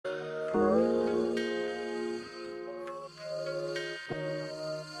Cole,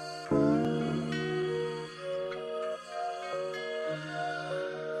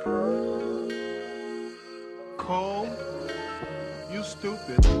 you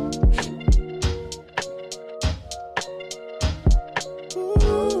stupid.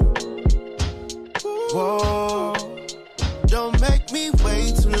 Whoa, don't make me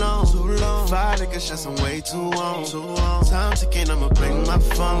wait too long. 5 niggas just I'm way too long. Time ticking, I'ma bring my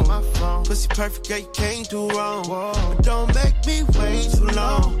phone. Pussy perfect, yeah, you can't do wrong. But don't make me wait too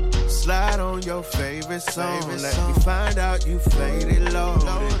long. Slide on your favorite song. Let me find out you faded low.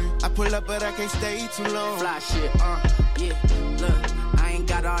 I pull up, but I can't stay too long. Fly shit, yeah, look. I ain't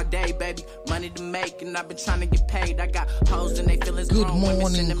got all day, baby. Money to make, and I've been trying to get paid. I got hoes and they feelings Good grown. morning,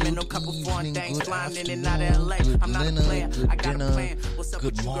 Women sentimental, good couple evening, foreign things good flying in and afternoon, out of LA. good I'm not a dinner, player. good I got a dinner, plan. What's up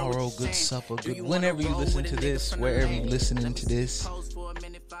good with you, girl? morrow, What you good saying? supper, Do good you whenever wanna you roll listen with to a this, nigga from wherever the you lane? listening Let to me this. pose for a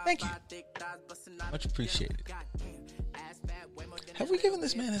minute, five, Thank you. five, thick thighs, busting out Much the appreciated. goddamn. Ass fat, way more than Have we given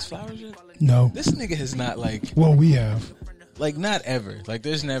this man his flowers yet? No. This nigga has not Well, we have. not ever. Like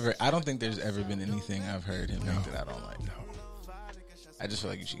there's never, I don't think there's ever been anything I've heard him make that I don't like. No. I just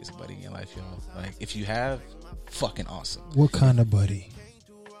feel like you should get somebody in your life, y'all. Like if you have, fucking awesome. What kind of buddy?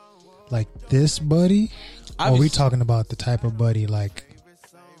 Like this buddy? Or are we talking about the type of buddy like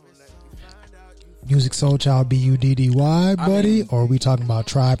Music Soul Child Buddy buddy? Or are we talking about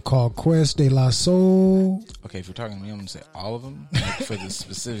Tribe Called Quest De La Soul? Okay, if you're talking to me, I'm going to say all of them like, for the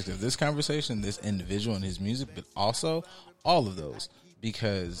specifics of this conversation, this individual and his music, but also all of those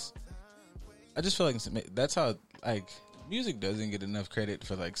because I just feel like that's how like music doesn't get enough credit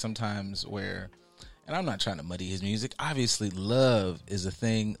for like sometimes where, and I'm not trying to muddy his music. Obviously, love is a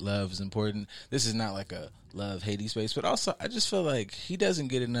thing. Love is important. This is not like a love-hatey space, but also I just feel like he doesn't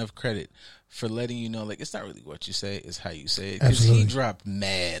get enough credit for letting you know, like, it's not really what you say, it's how you say it. Because he dropped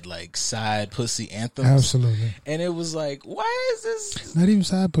mad, like, side pussy anthems. Absolutely. And it was like, why is this? Not even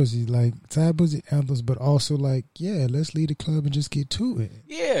side pussy, like side pussy anthems, but also like, yeah, let's leave the club and just get to it.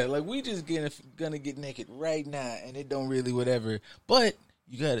 Yeah, like, we just gonna get naked right now, and it don't really whatever. But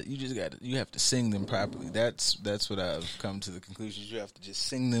you have to sing them properly. That's what I've come to the conclusion. You have to just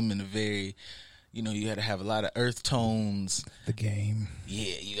sing them in a very, you know, you got to have a lot of earth tones. The game.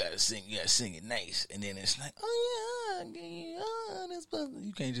 Yeah, you got to sing it nice. And then it's like, oh yeah,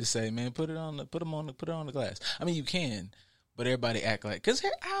 you can't just say, man, put it on the glass. I mean, you can, but everybody act like, cause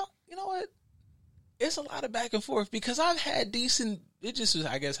you know what? It's a lot of back and forth because I've had decent, it just was,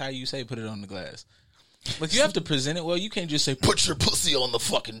 I guess how you say, put it on the glass. Like, you have to present it well. You can't just say, put your pussy on the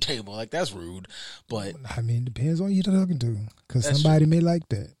fucking table. Like, that's rude. But I mean, it depends on who you're talking to. Because somebody may like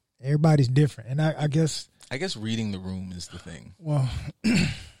that. Everybody's different. And I guess reading the room is the thing. Well,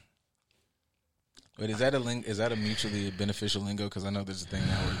 but is that a mutually beneficial lingo? Because I know there's a thing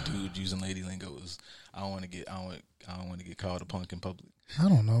now where dude using lady lingo is, I don't want to get called a punk in public. I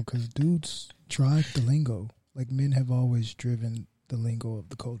don't know, because dudes drive the lingo. Like, men have always driven the lingo of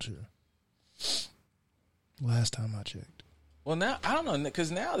the culture. Last time I checked. Well, now, I don't know, because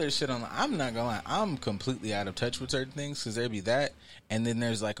now there's shit on, I'm not going to lie, I'm completely out of touch with certain things, because there'd be that, and then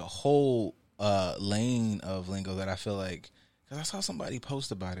there's like a whole lane of lingo that I feel like, because I saw somebody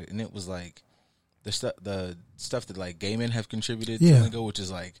post about it, and it was like, the stuff that like gay men have contributed to lingo, which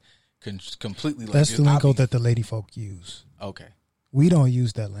is like completely like... That's the lingo that the lady folk use. Okay. We don't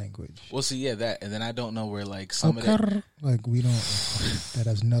use that language. Well, see, yeah, that, and then I don't know where like some of that, like we don't. That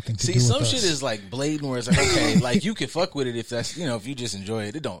has nothing to do with us. See, some shit is like blatant, where it's like, okay, like you can fuck with it if that's, you know, if you just enjoy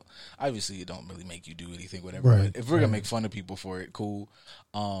it. It don't really make you do anything, whatever. Right, but if we're gonna make fun of people for it, cool.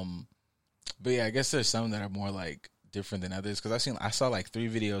 But yeah, I guess there's some that are more like different than others, because I saw like 3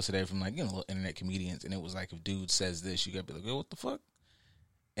 videos today from like, you know, little internet comedians, and it was like, if dude says this, you gotta be like, oh, what the fuck?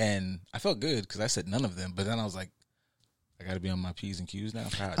 And I felt good because I said none of them, but then I was like, I got to be on my P's and Q's now.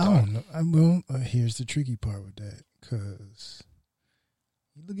 I don't know. Here's the tricky part with that, because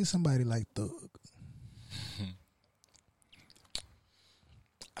you look at somebody like Thug.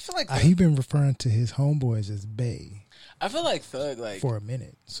 I feel like he been referring to his homeboys as Bay. I feel like Thug, like, for a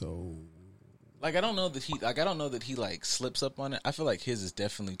minute. So, like, I don't know that he like slips up on it. I feel like his is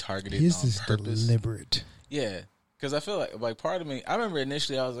definitely targeted. His on is purpose. Deliberate. Yeah. Because I feel like part of me, I remember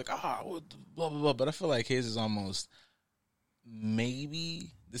initially I was like, what the blah, blah, blah. But I feel like his is almost,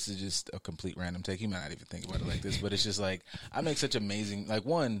 maybe, this is just a complete random take. He might not even think about it like this, but it's just like, I make such amazing, like,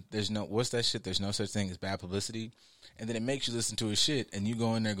 one, what's that shit? There's no such thing as bad publicity. And then it makes you listen to his shit, and you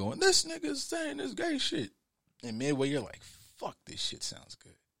go in there going, this nigga's saying this gay shit. And midway, you're like, fuck, this shit sounds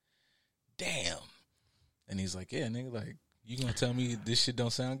good. Damn. And he's like, yeah, nigga, like, you gonna tell me this shit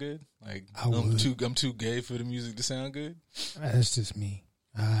don't sound good? Like, I'm too gay for the music to sound good? That's just me.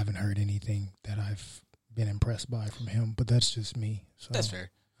 I haven't heard anything that I've been impressed by from him, but that's just me. So, That's fair.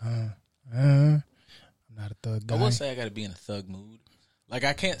 I'm not a thug guy. I will say I got to be in a thug mood. Like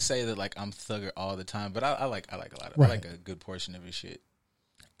I can't say that like I'm thugger all the time, but I like a lot of Right. I like a good portion of his shit.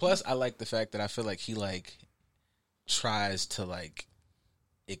 Plus, I like the fact that I feel like he like tries to like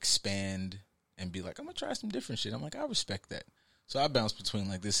expand and be like, I'm gonna try some different shit. I'm like, I respect that. So I bounce between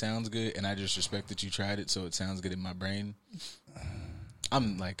like this sounds good, and I just respect that you tried it, so it sounds good in my brain.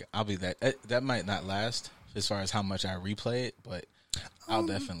 I'm like, I'll be that. That might not last as far as how much I replay it, but I'll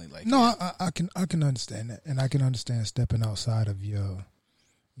definitely like. No, it. I can understand that, and I can understand stepping outside of your,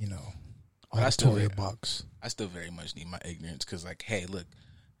 But I still auditory box. I still very much need my ignorance because, like, hey, look,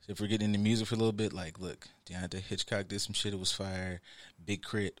 if we're getting into music for a little bit, like, look, Deontay Hitchcock did some shit. It was fire. Big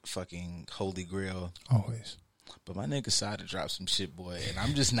Crit, fucking Holy Grail. Always. But my nigga Sada dropped some shit, boy, and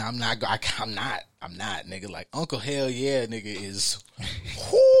I'm just not. I'm not, nigga. Like Uncle Hell Yeah, nigga is.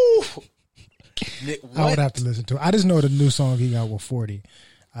 Whoo. I would have to listen to it. I just know the new song he got with 40.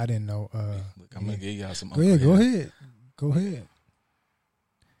 I didn't know. Look, I'm gonna give y'all some. Go ahead. Go ahead.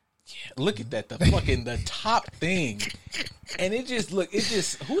 Yeah, look at that, the top thing, and it just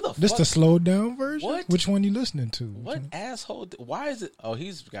who the This fuck? the slowed down version? What? Which one you listening to? What asshole? Why is it? Oh,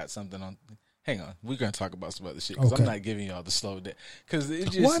 he's got something on. Hang on, we're gonna talk about some other shit because Okay. I'm not giving y'all the slow down because it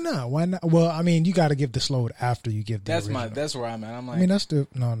just. Why not? Why not? Well, I mean, you got to give the slowed after you give the original. That's where I'm at. I'm like, I mean, that's the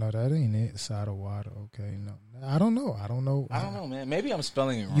no, that ain't it. Side of water. Okay, no, I don't know. I don't know, man. Maybe I'm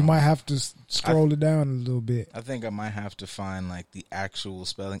spelling it wrong. You might have to scroll it down a little bit. I think I might have to find like the actual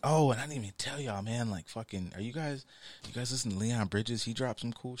spelling. Oh, and I didn't even tell y'all, man. Like, fucking, you guys listen to Leon Bridges? He dropped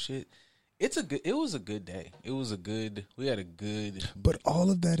some cool shit. It was a good day. We had a good. But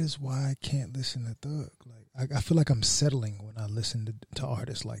all of that is why I can't listen to Thug. Like, I feel like I'm settling when I listen to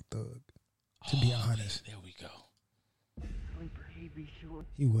artists like Thug. To be honest, There we go.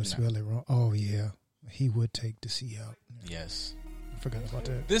 he would spell it wrong. Oh yeah, he would take the C out. Yes. I forgot about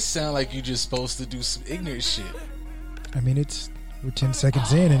that. This sound like you just supposed to do some ignorant shit. I mean, we're 10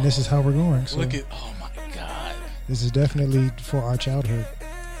 seconds in, and this is how we're going. So Look at, oh my god. this is definitely for our childhood.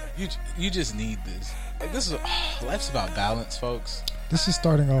 You just need this. Like, this is life's about balance, folks. This is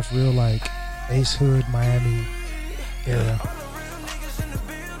starting off real like Ace Hood, Miami era.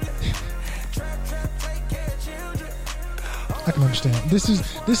 I can understand. This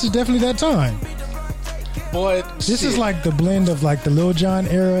is definitely that time. Boy, This is like the blend of like the Lil Jon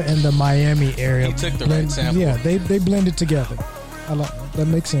era and the Miami era. He took the right sample. Yeah, they blended together. That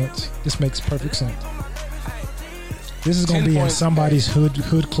makes sense. This makes perfect sense. This is gonna 10 be in points. somebody's hood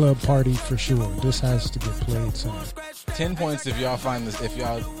club party for sure. This has to get played somewhere. 10 points if y'all find this. If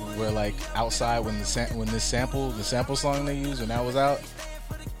y'all were like outside when the sample song they used when that was out.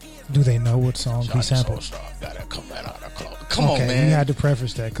 Do they know what song he sampled? Come on, man. You had to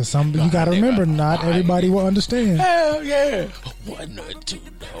preface that because you got to remember, not everybody will understand. Hell yeah. Wanted to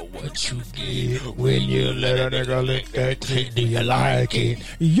know what you did When you let a nigga lick that dick, do you like it?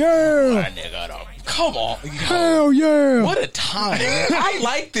 Yeah! Come on. Yo. Hell yeah! What a time. Man. I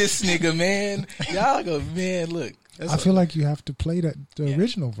like this nigga, man. Y'all go, man, look. I feel like you have to play the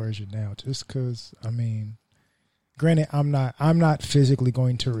original version now, just because. I mean, granted, I'm not physically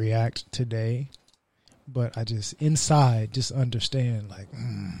going to react today, but I just inside just understand like.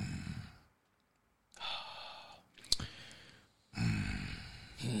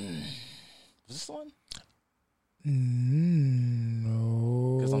 Was this the one?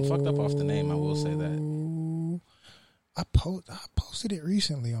 No, Because I'm fucked up off the name, I will say that. I posted it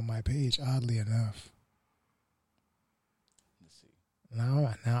recently on my page. Oddly enough. Let's see.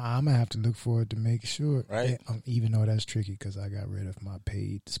 Now I'm gonna have to look for it to make sure. Right. Even though that's tricky because I got rid of my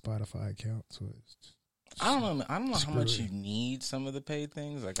paid Spotify account, so I don't know how Screw much it. you need some of the paid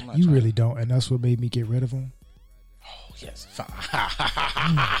things. Like I'm not you trying- really don't, and that's what made me get rid of them. Oh, yes.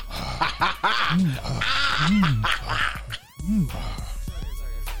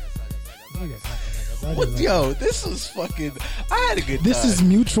 Yo, this was fucking. I had a good time. This is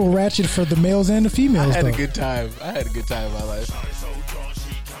mutual ratchet for the males and the I females. had a though. good time. I had a good time in my life.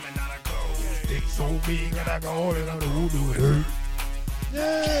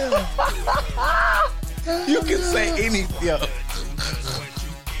 Yeah. You can say anything. Yo.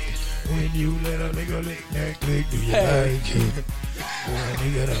 When you let a nigga lick that dick, do you like it? When a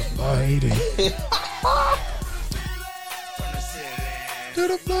nigga done bite it. To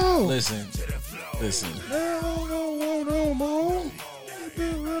the floor. Listen. No more.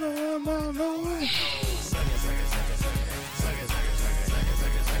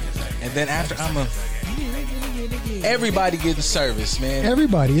 And then after everybody getting service, man.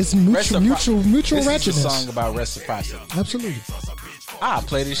 Everybody, it's mutual This is ratchetness. a song about reciprocity. Absolutely. I'll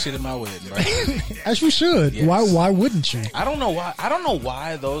play this shit in my wedding, bro. As you should. Yes. Why wouldn't you? I don't know why. I don't know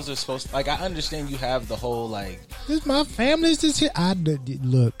why those are supposed to, like, I understand you have the whole, like, This my family's just here.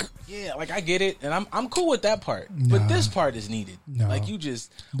 Look. yeah, like, I get it, and I'm cool with that part. Nah. But this part is needed. No. Like, we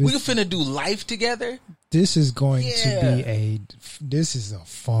finna do life together. This is going to be this is a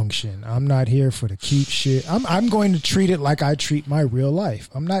function. I'm not here for the cute shit. I'm going to treat it like I treat my real life.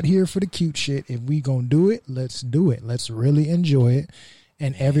 I'm not here for the cute shit. If we gonna do it, let's do it. Let's really enjoy it.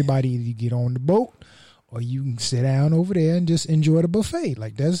 And everybody either get on the boat or you can sit down over there and just enjoy the buffet.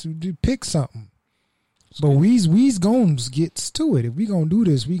 Like pick something. But we's gones gets to it. If we gonna do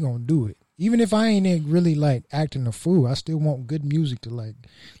this, we gonna do it. Even if I ain't really like acting a fool, I still want good music to like.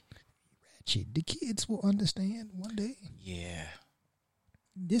 The kids will understand one day. Yeah.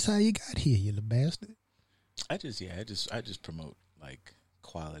 This how you got here, you little bastard. I just promote like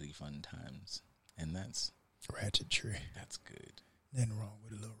quality fun times, and that's Ratchetry. That's good. Nothing wrong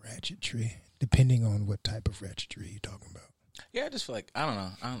with a little ratchetry, depending on what type of ratchetry you're talking about. Yeah, I just feel like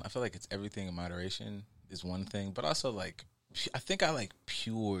I feel like it's everything in moderation is one thing, but also like I think I like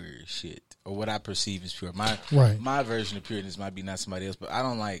pure shit, or what I perceive as pure. My version of pureness might be not somebody else, but I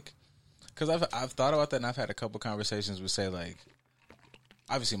don't like. Because I've thought about that, and I've had a couple conversations with, say, like,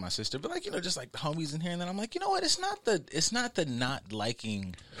 obviously my sister, but like, just like the homies in here, and then I'm like, you know what? It's not the not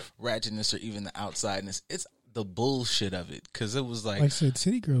liking ratchetness or even the outsideness. It's the bullshit of it. Because it was like I said,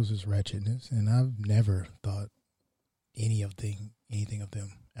 City Girls is ratchetness, and I've never thought anything of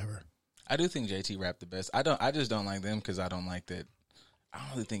them ever. I do think JT rapped the best. I just don't like them because I don't like that. I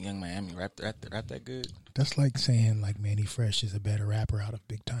don't really think Young Miami rap that good. That's like saying like Manny Fresh is a better rapper out of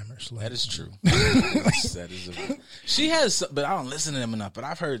Big Timers. Like, that is true. That is she has, but I don't listen to them enough. But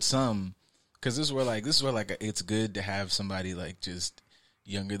I've heard some because this is where it's good to have somebody like just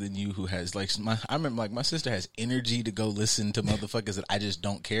younger than you who has like I remember like my sister has energy to go listen to motherfuckers that I just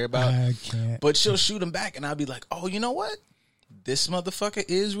don't care about. I can't. But she'll shoot them back, and I'll be like, oh, you know what? This motherfucker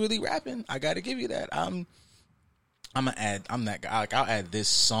is really rapping. I got to give you that. I'm that guy. Like, I'll add this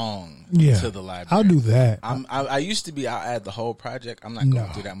song to the library. I'll do that. I used to be. I'll add the whole project. I'm not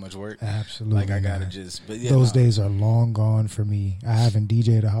going through that much work. Absolutely, like I gotta just. But yeah, those days are long gone for me. I haven't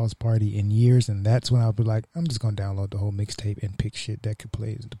DJed a house party in years, and that's when I'll be like, I'm just gonna download the whole mixtape and pick shit that could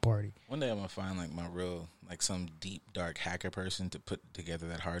play at the party. One day I'm gonna find like my real, like some deep dark hacker person to put together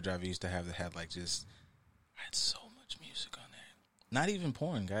that hard drive I used to have that had like just. I had so much music on. Not even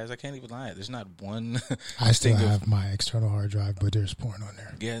porn, guys. I can't even lie. There's not one. I still have my external hard drive, but there's porn on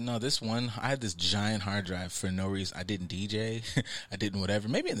there. Yeah, no, this one, I had this giant hard drive for no reason. I didn't DJ. I didn't whatever.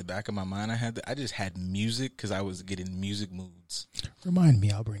 Maybe in the back of my mind I just had music because I was getting music moods. Remind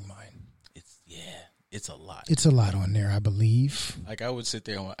me, I'll bring mine. It's a lot. It's a lot on there, I believe. Like I would sit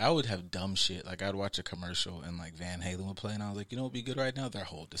there and I would have dumb shit. Like I'd watch a commercial and like Van Halen would play and I was like, you know what would be good right now? Their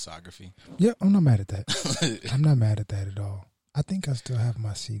whole discography. Yeah, I'm not mad at that. I'm not mad at that at all. I think I still have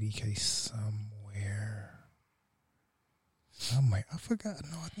my CD case somewhere. I forgot.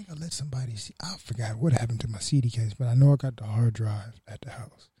 No, I think I let somebody see. I forgot what happened to my CD case, but I know I got the hard drive at the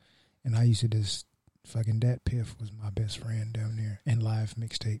house. And I used to just fucking Dat Piff was my best friend down there. And live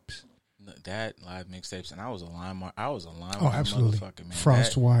mixtapes. That live mixtapes, and I was a LimeWire. Oh, absolutely. Motherfucker, man.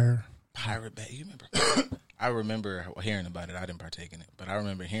 Frostwire. Pirate Bay. You remember? I remember hearing about it. I didn't partake in it, but I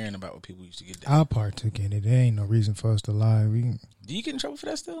remember hearing about what people used to get down. I partook in it. There ain't no reason for us to lie. Do you get in trouble for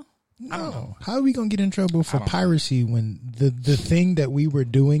that still? No. I don't know. How are we going to get in trouble for piracy when the thing that we were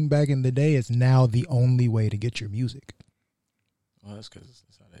doing back in the day is now the only way to get your music? Well, that's because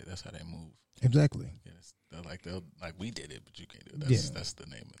that's how they move. Exactly. Yes, like we did it, but you can't do it. That's the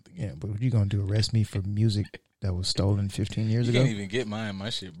name of the game. Yeah, but what you going to do? Arrest me for music that was stolen 15 years ago? You can't even get mine.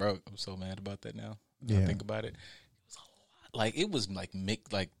 My shit broke. I'm so mad about that now. I think about it. It was a lot. Like it was like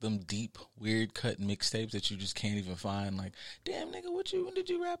them deep, weird cut mixtapes that you just can't even find. Like, damn nigga, when did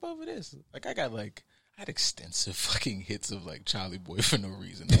you rap over this? Like I had extensive fucking hits of like Charlie Boy for no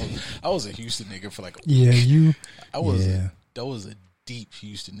reason. I was a Houston nigga for like I was a deep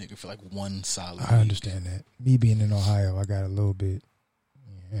Houston nigga for like one solid week. I understand that. Me being in Ohio, I got a little bit.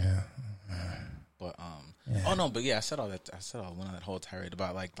 Yeah. But I said all one of that whole tirade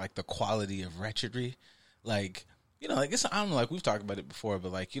about like the quality of wretchedry, like like it's I don't know, like we've talked about it before,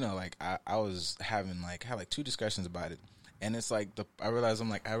 but like like I was having had two discussions about it, and it's like I realized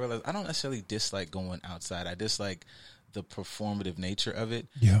I don't necessarily dislike going outside. I dislike the performative nature of it.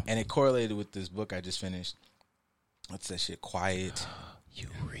 Yeah, and it correlated with this book I just finished. What's that shit? Quiet. You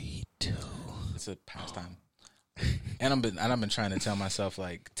read too. It's a pastime. And I've been trying to tell myself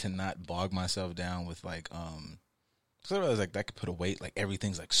like to not bog myself down with like So I realized like that could put a weight, like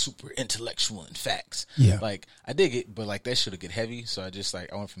everything's like super intellectual and facts. Yeah. Like I dig it, but like that should get heavy. So I just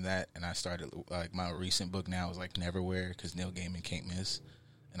like I went from that and I started like my recent book now is like Neverwhere because Neil Gaiman can't miss,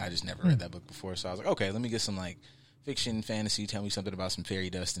 and I just never read that book before. So I was like, okay, let me get some like fiction, fantasy. Tell me something about some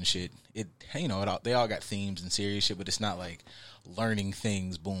fairy dust and shit. It they all got themes and serious shit, but it's not like learning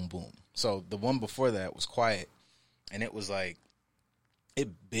things. Boom, boom. So the one before that was Quiet, and it was like it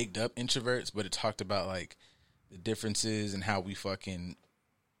bigged up introverts, but it talked about like the differences and how we fucking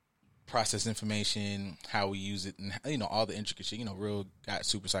process information, how we use it, and all the intricate shit. Real got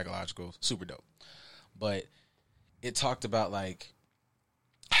super psychological, super dope. But it talked about like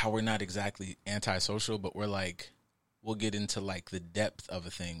how we're not exactly antisocial, but we're like we'll get into like the depth of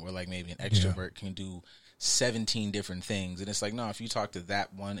a thing. Where like maybe an extrovert can do 17 different things, and it's like no, if you talk to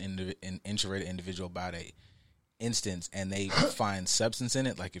that one introverted individual about a instance and they find substance in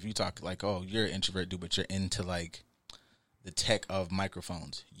it, like if you talk like, oh, you're an introvert dude, but you're into like the tech of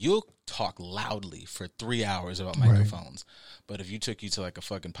microphones, you'll talk loudly for 3 hours about microphones. Right. But if you took you to like a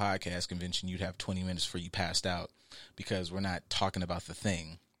fucking podcast convention, you'd have 20 minutes before you passed out because we're not talking about the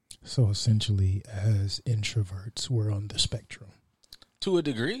thing. So essentially, as introverts, we're on the spectrum to a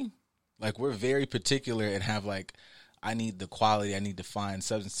degree. Like we're very particular and have like, I need the quality, I need to find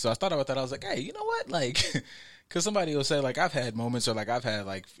substance. So I thought about that. I was like, hey, you know what? Like, because somebody will say, like, I've had moments, or like I've had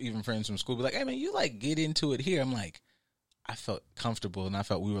like even friends from school be like, hey man, you like get into it here. I'm like, I felt comfortable and I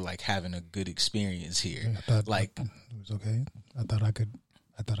felt we were like having a good experience here. Yeah, I thought like it was okay. I thought I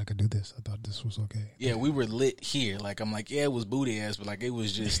could do this. I thought this was okay. Yeah, we were lit here. Like I'm like, yeah, it was booty ass, but like it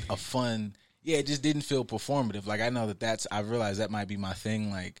was just a fun. Yeah, it just didn't feel performative. Like I know I realized that might be my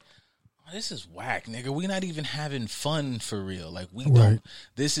thing. Like, oh, this is whack, nigga. We not even having fun for real. Like we don't.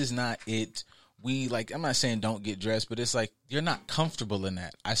 This is not it. We like, I'm not saying don't get dressed, but it's like, you're not comfortable in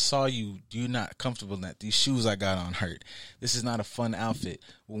that. I saw you're not comfortable in that. These shoes I got on hurt. This is not a fun outfit.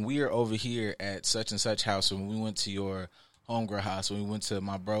 When we are over here at such and such house, or when we went to your homegirl house, when we went to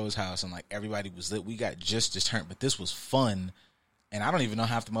my bro's house and like everybody was lit, we got just as turned, but this was fun. And I don't even know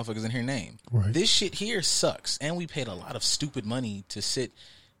half the motherfuckers in here name. Right. This shit here sucks. And we paid a lot of stupid money to sit.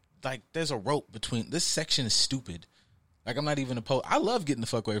 Like there's a rope between, this section is stupid. Like I'm not even opposed. I love getting the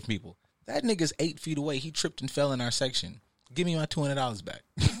fuck away from people. That nigga's 8 feet away. He tripped and fell in our section. Give me my $200 back.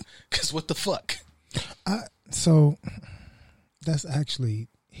 Because what the fuck? So that's actually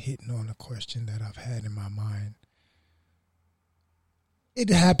hitting on a question that I've had in my mind. It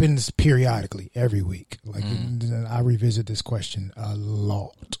happens periodically every week. Like I revisit this question a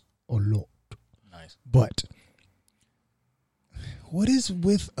lot. Nice. But what is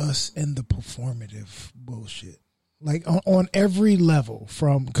with us and the performative bullshit? Like on every level,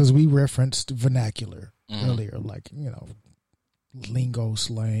 from because we referenced vernacular earlier, like lingo,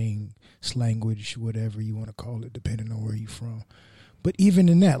 slang, slanguage, whatever you want to call it, depending on where you're from. But even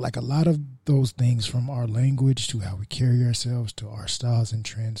in that, like a lot of those things, from our language to how we carry ourselves, to our styles and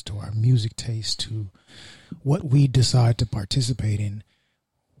trends, to our music taste, to what we decide to participate in.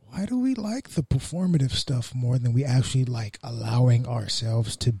 Why do we like the performative stuff more than we actually like allowing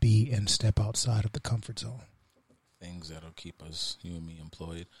ourselves to be and step outside of the comfort zone? Things that'll keep us, you and me,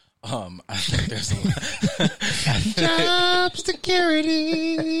 employed. I think there's a job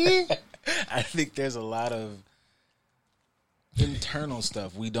security. I think there's a lot of internal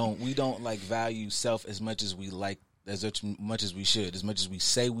stuff. We don't like value self as much as we like, as much as we should, as much as we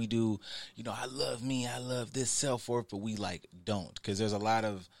say we do. I love me, I love this self-worth, but we like don't, because there's a lot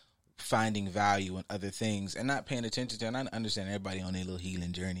of finding value in other things and not paying attention to. And I understand everybody on their little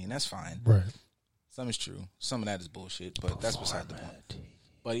healing journey, and that's fine. Right. Some is true. Some of that is bullshit, but that's beside the point.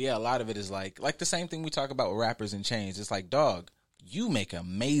 But yeah, a lot of it is like the same thing we talk about with rappers and chains. It's like, dog, you make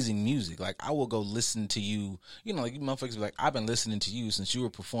amazing music. Like, I will go listen to you. Like, you motherfuckers be like, I've been listening to you since you were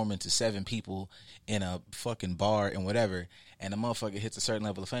performing to 7 people in a fucking bar and whatever. And a motherfucker hits a certain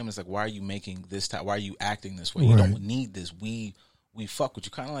level of fame. It's like, why are you making this type? Why are you acting this way? Right. You don't need this. We fuck with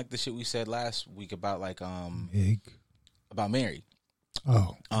you. Kind of like the shit we said last week about like about Mary.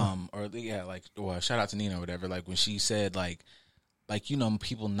 Oh. Or yeah, like, well, shout out to Nina or whatever. Like when she said like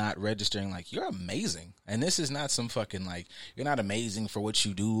people not registering, like, you're amazing. And this is not some fucking, like, you're not amazing for what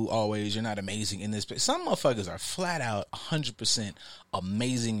you do always. You're not amazing in this. Some motherfuckers are flat out 100%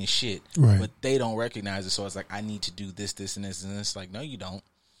 amazing as shit, right, but they don't recognize it. So it's like, I need to do this, this, and this. And it's like, no, you don't.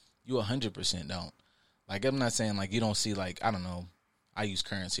 You 100% don't. Like, I'm not saying, like, you don't see, like, I don't know. I use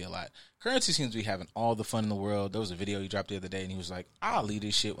Currency a lot. Currency seems to be having all the fun in the world. There was a video he dropped the other day, and he was like, I'll leave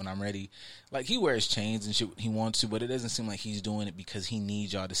this shit when I'm ready. Like, he wears chains and shit he wants to, but it doesn't seem like he's doing it because he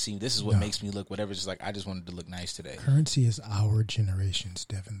needs y'all to see, this is what makes me look whatever. It's just like, I just wanted to look nice today. Currency is our generation's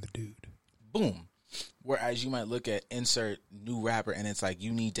Devin the Dude. Boom. Whereas you might look at insert new rapper and it's like,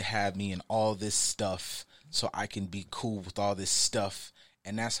 you need to have me in all this stuff so I can be cool with all this stuff.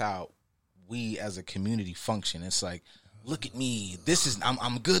 And that's how we as a community function. It's like, look at me.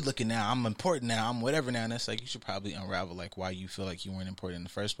 I'm good looking now. I'm important now. I'm whatever now. And it's like, you should probably unravel like why you feel like you weren't important in the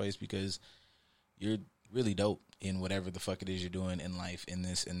first place, because you're really dope in whatever the fuck it is you're doing in life, in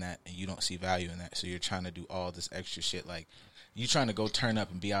this and that, and you don't see value in that. So you're trying to do all this extra shit. Like, you trying to go turn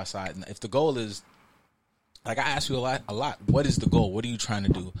up and be outside. And if the goal is, like, I ask you a lot, what is the goal? What are you trying to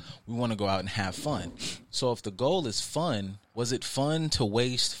do? We want to go out and have fun. So if the goal is fun, was it fun to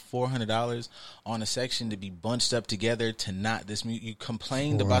waste $400 on a section to be bunched up together to not this music? You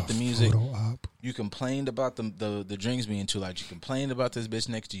complained about the music. You complained about the drinks being too loud. You complained about this bitch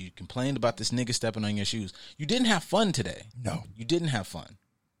next to you. You complained about this nigga stepping on your shoes. You didn't have fun today. No. You didn't have fun.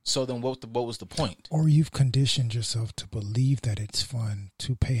 So then what was the point? Or you've conditioned yourself to believe that it's fun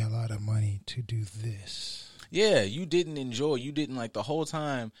to pay a lot of money to do this. Yeah, you didn't enjoy. You didn't, like, the whole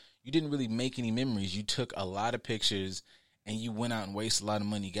time, you didn't really make any memories. You took a lot of pictures and you went out and wasted a lot of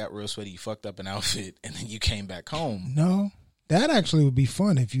money. You got real sweaty. You fucked up an outfit and then you came back home. No, that actually would be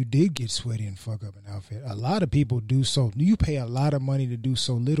fun if you did get sweaty and fuck up an outfit. A lot of people do so. You pay a lot of money to do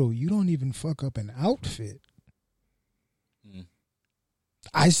so little. You don't even fuck up an outfit.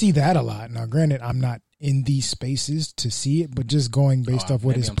 I see that a lot. Now, granted, I'm not in these spaces to see it, but just going based off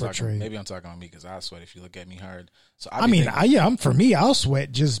what is portrayed. Maybe I'm talking on me because I sweat if you look at me hard. So for me, I'll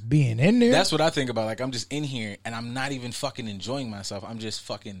sweat just being in there. That's what I think about. Like, I'm just in here and I'm not even fucking enjoying myself. I'm just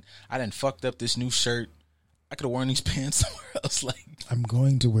fucking, I done fucked up this new shirt. I could have worn these pants somewhere else. Like, I'm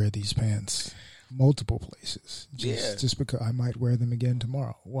going to wear these pants multiple places. Just because I might wear them again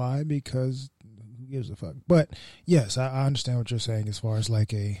tomorrow. Why? Because who gives a fuck? But yes, I understand what you're saying as far as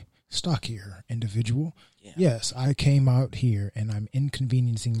like a stockier individual. Yeah. Yes, I came out here and I'm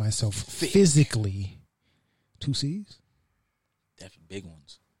inconveniencing myself physically. 2 C's? Definitely big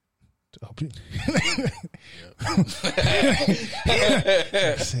ones.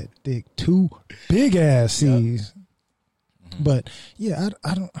 I said dick, 2 big ass C's. Yep. But yeah,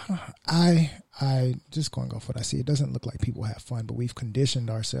 I just going off what I see. It doesn't look like people have fun, but we've conditioned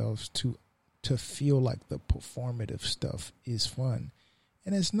ourselves to feel like the performative stuff is fun.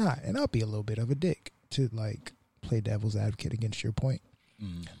 And it's not. And I'll be a little bit of a dick to like play devil's advocate against your point.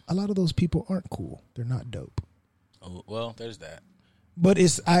 A lot of those people aren't cool. They're not dope. Oh, well, there's that. But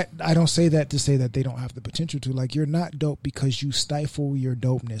I don't say that to say that they don't have the potential to. Like, you're not dope because you stifle your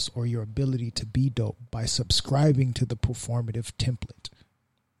dopeness or your ability to be dope by subscribing to the performative template.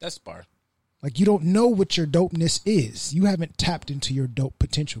 That's bar. Like, you don't know what your dopeness is. You haven't tapped into your dope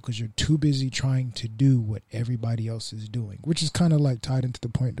potential because you're too busy trying to do what everybody else is doing, which is kind of like tied into the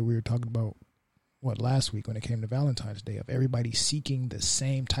point that we were talking about, last week when it came to Valentine's Day, of everybody seeking the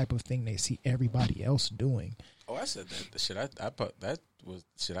same type of thing they see everybody else doing. Oh, I said that. The shit I put, that was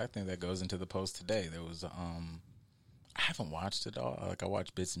shit I think that goes into the post today. There was, I haven't watched it all. Like, I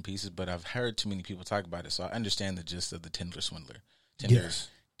watched bits and pieces, but I've heard too many people talk about it, so I understand the gist of the Tinder swindler. Yes.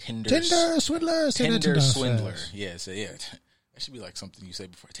 Tinder swindler. Yeah, so yeah, that should be like something you say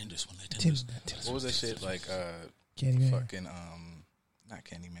before. Tinder swindler. What was that shit like? Candyman. Fucking not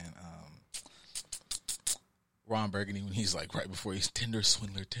Candyman. Ron Burgundy, when he's like right before he's Tinder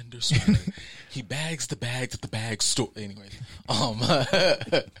swindler. He bags the bag at the bag store. Anyways,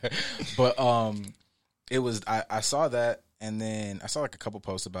 but it was I saw that, and then I saw like a couple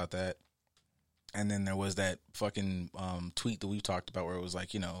posts about that. And then there was that fucking tweet that we talked about where it was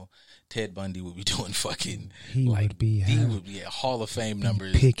like, you know, Ted Bundy would be doing fucking, he would be at Hall of Fame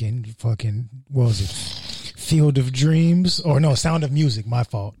numbers. Picking fucking, what was it? Field of Dreams? Or no, Sound of Music, my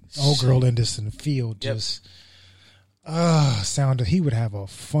fault. Old girl in this in the field just, he would have a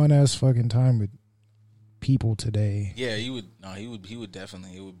fun ass fucking time with people today. Yeah, he would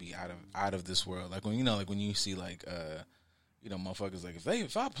definitely, it would be out of this world. Like when, you know, like when you see like, you know, motherfuckers like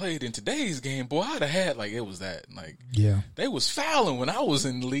if I played in today's game, boy, I'd have had like it was that like they was fouling when I was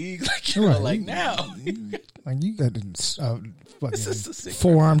in the league, like you know, like now like you got fucking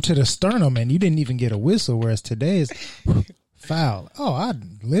forearm to the sternum and you didn't even get a whistle, whereas today is foul. Oh,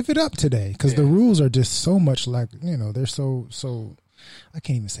 I'd live it up today because the rules are just so much like, you know, they're so I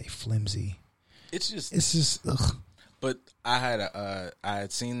can't even say flimsy. It's just ugh. But I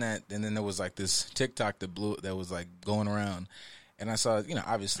had seen that, and then there was like this TikTok that was like going around, and I saw, you know,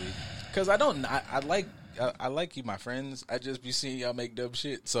 obviously, because I like you, my friends. I just be seeing y'all make dumb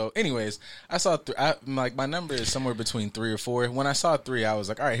shit. So, anyways, I saw like my number is somewhere between 3 or 4. When I saw 3, I was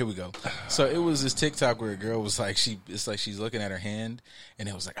like, all right, here we go. So it was this TikTok where a girl was like, it's like she's looking at her hand, and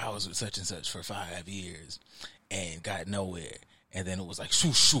it was like, I was with such and such for 5 years and got nowhere. And then it was like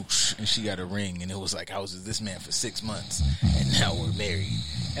swoosh, swoosh, and she got a ring, and it was like I was with this man for 6 months, and now we're married.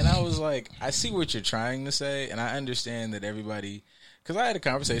 And I was like, I see what you're trying to say, and I understand that everybody, because I had a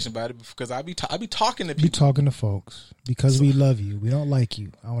conversation about it, because I be talking to people, be talking to folks because we love you. We don't like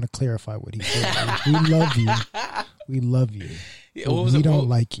you. I want to clarify what he said. We love you. We love you. Yeah, we don't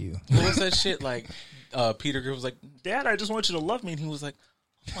like you. What was that shit like? Peter Griffin was like, "Dad, I just want you to love me," and he was like,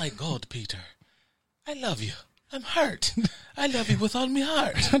 "Oh my God, Peter, I love you. I'm hurt. I love you with all my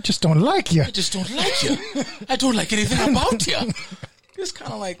heart. I just don't like you. I just don't like you. I don't like anything about you." It's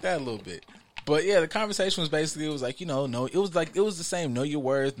kind of like that a little bit. But yeah, the conversation was basically, it was like, no, it was the same. Know your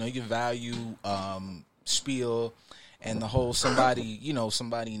worth, know your value, spiel, and the whole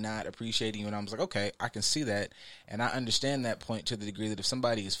somebody not appreciating you. And I was like, okay, I can see that. And I understand that point to the degree that if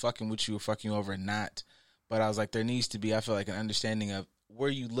somebody is fucking with you or fucking you over and not, but I was like, there needs to be, I feel like, an understanding of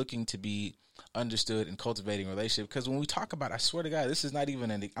where you looking to be understood and cultivating a relationship. Because when we talk about, I swear to God, this is not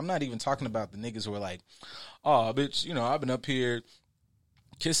even, I'm not even talking about the niggas who are like, oh, bitch, I've been up here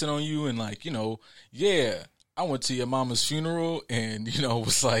kissing on you and like, yeah, I went to your mama's funeral and,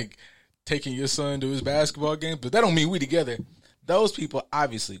 was like taking your son to his basketball game, but that don't mean we together. Those people,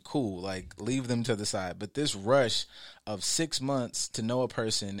 obviously, cool, like leave them to the side. But this rush of 6 months to know a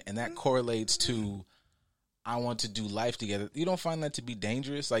person, and that correlates to, I want to do life together. You don't find that to be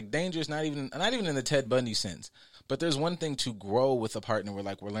dangerous? Like, dangerous, not even in the Ted Bundy sense. But there's one thing to grow with a partner where,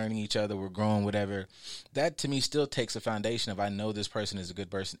 like, we're learning each other, we're growing, whatever. That, to me, still takes a foundation of, I know this person is a good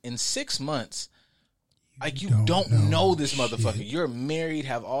person. In 6 months, like, you don't know this motherfucker. Shit. You're married,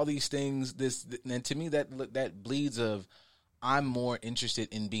 have all these things. And to me, that bleeds of, I'm more interested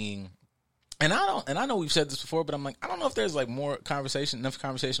in being... And I know we've said this before, but I'm like, I don't know if there's like enough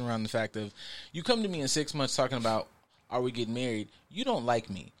conversation around the fact of, you come to me in 6 months talking about, are we getting married? You don't like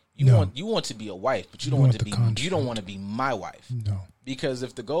me. You want to be a wife, but you don't want to be my wife. No. Because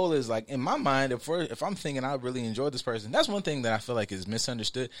if the goal is like, in my mind, if I'm thinking I really enjoy this person, that's one thing that I feel like is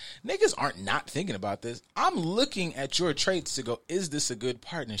misunderstood. Niggas aren't not thinking about this. I'm looking at your traits to go, is this a good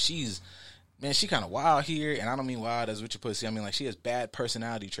partner? She kind of wild here, and I don't mean wild as what you pussy. I mean, like, she has bad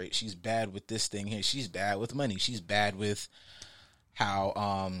personality traits. She's bad with this thing here. She's bad with money. She's bad with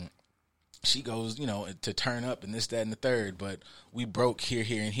how she goes, to turn up and this, that, and the third. But we broke here,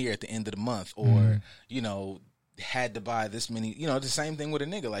 and here at the end of the month, or had to buy this many. The same thing with a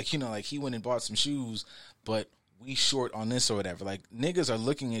nigga. Like, like he went and bought some shoes, but we short on this or whatever. Like, niggas are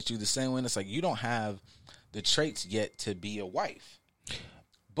looking at you the same way. And it's like, you don't have the traits yet to be a wife.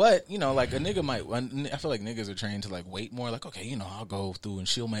 But, like a nigga might, I feel like niggas are trained to like wait more. Like, okay, I'll go through and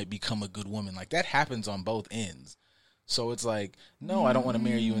she might become a good woman. Like, that happens on both ends. So it's like, no, I don't want to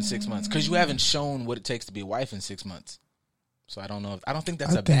marry you in 6 months because you haven't shown what it takes to be a wife in 6 months. So I don't know. I don't think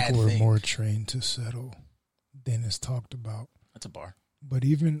that's a bad thing. I think we're more trained to settle than is talked about. That's a bar. But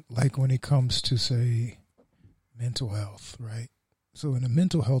even like when it comes to, say, mental health, right? So in a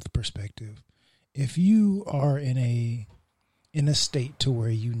mental health perspective, if you are in a state to where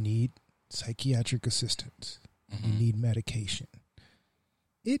you need psychiatric assistance, you need medication,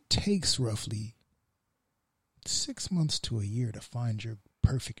 it takes roughly 6 months to a year to find your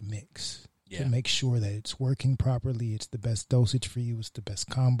perfect mix, to make sure that it's working properly, it's the best dosage for you, it's the best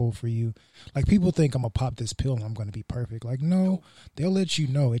combo for you. Like, people think I'm going to pop this pill and I'm going to be perfect. Like, no, they'll let you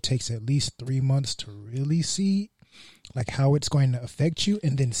know it takes at least 3 months to really see like how it's going to affect you,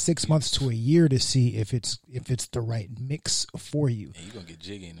 and then 6 months to a year to see if it's the right mix for you. Yeah, you're gonna get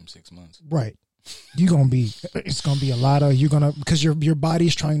jiggy in them 6 months, right? It's gonna be a lot of, because your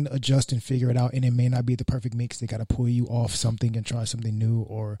body's trying to adjust and figure it out, and it may not be the perfect mix. They got to pull you off something and try something new,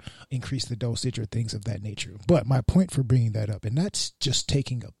 or increase the dosage, or things of that nature. But my point for bringing that up, and that's just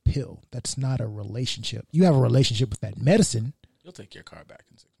taking a pill. That's not a relationship. You have a relationship with that medicine. You'll take your car back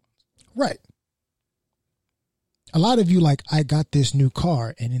in 6 months, right? A lot of you, like, I got this new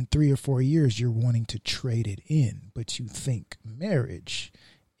car, and in 3 or 4 years, you're wanting to trade it in, but you think marriage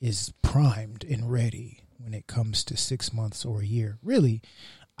is primed and ready when it comes to 6 months or a year. Really,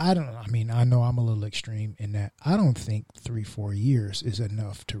 I know I'm a little extreme in that I don't think 3-4 years is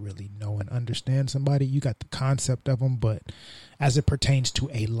enough to really know and understand somebody. You got the concept of them, but as it pertains to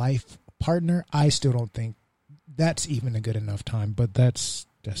a life partner, I still don't think that's even a good enough time, but that's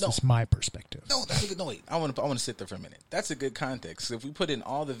just my perspective. No, that's a good. No, wait. I want to sit there for a minute. That's a good context. If we put in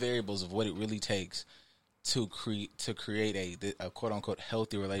all the variables of what it really takes to create a quote unquote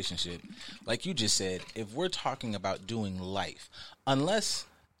healthy relationship, like you just said, if we're talking about doing life, unless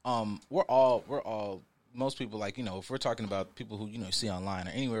we're all most people, like, if we're talking about people who see online,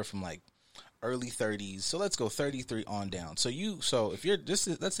 are anywhere from like early 30s. So let's go 33 on down. So if you're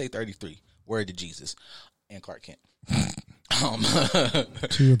let's say 33, word to Jesus and Clark Kent.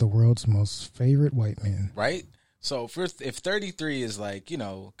 Two of the world's most favorite white men. Right? So if 33 is like, you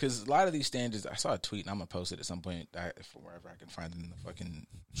know, because a lot of these standards, I saw a tweet and I'm going to post it at some point wherever I can find it in the fucking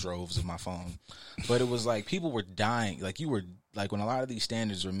droves of my phone. But it was like people were dying. Like you were, like when a lot of these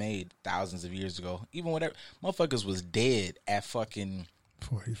standards were made thousands of years ago, even whatever, motherfuckers was dead at fucking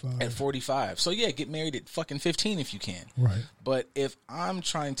 45. At 45. So yeah, get married at fucking 15 if you can. Right. But if I'm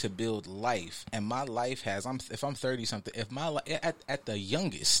trying to build life and my life has, if I'm 30 something, if my at the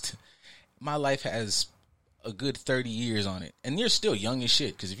youngest, my life has a good 30 years on it, and you're still young as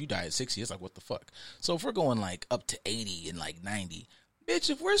shit, because if you die at 60, it's like, what the fuck? So if we're going like up to 80 and like 90,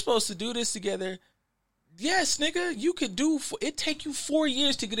 bitch, if we're supposed to do this together, yes, nigga, you could do, it take you 4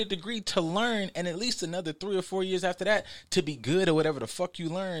 years to get a degree to learn, and at least another 3 or 4 years after that to be good or whatever the fuck you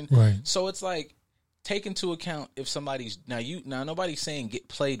learn. Right. So it's like, take into account if somebody's, now nobody's saying get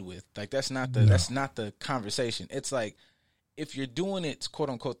played with. Like that's not the conversation. It's like, if you're doing it, quote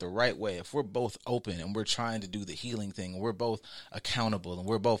unquote, the right way, if we're both open and we're trying to do the healing thing, and we're both accountable, and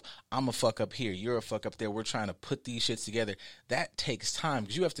we're both, I'm a fuck up here, you're a fuck up there, we're trying to put these shits together, that takes time,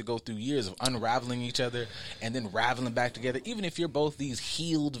 because you have to go through years of unraveling each other and then raveling back together. Even if you're both these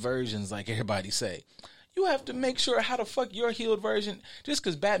healed versions, like everybody say, you have to make sure how the fuck your healed version, just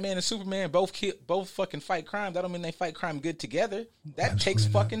because Batman and Superman both fucking fight crime, that don't mean they fight crime good together. That Absolutely takes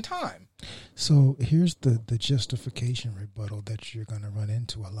not. fucking time. So here's the justification rebuttal that you're going to run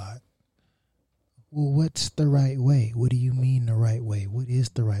into a lot. Well, what's the right way? What do you mean the right way? What is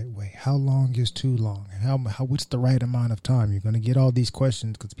the right way? How long is too long? What's the right amount of time? You're going to get all these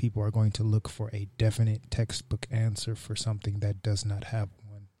questions because people are going to look for a definite textbook answer for something that does not have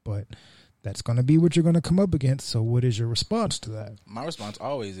one. But that's going to be what you're going to come up against. So what is your response to that? My response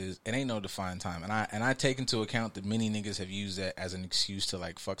always is, it ain't no defined time. And I take into account that many niggas have used that as an excuse to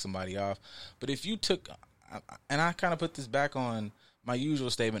like fuck somebody off. But if you took, and I kind of put this back on my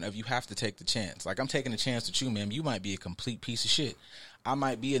usual statement of you have to take the chance. Like I'm taking a chance with you, man. You might be a complete piece of shit. I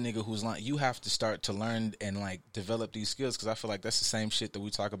might be a nigga who's like, you have to start to learn and like develop these skills. Cause I feel like that's the same shit that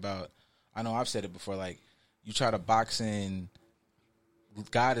we talk about. I know I've said it before. Like you try to box in,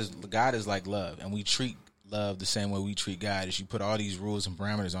 God is like love, and we treat love the same way we treat God. Is you put all these rules and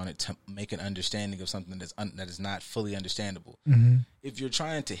parameters on it to make an understanding of something that is not fully understandable. Mm-hmm. If you're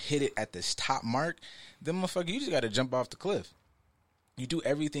trying to hit it at this top mark, then motherfucker, you just got to jump off the cliff. You do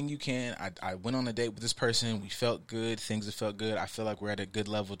everything you can. I went on a date with this person. We felt good. Things have felt good. I feel like we're at a good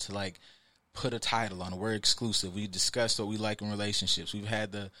level to like put a title on it. We're exclusive. We discussed what we like in relationships. We've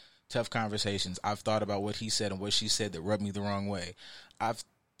had the tough conversations. I've thought about what he said and what she said that rubbed me the wrong way. I've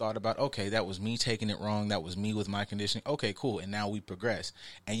thought about, okay, that was me taking it wrong. That was me with my conditioning. Okay, cool. And now we progress.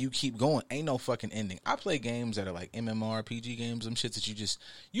 And you keep going. Ain't no fucking ending. I play games that are like MMORPG games, them shits that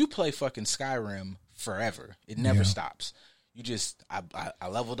you play fucking Skyrim forever. It never stops. You just, I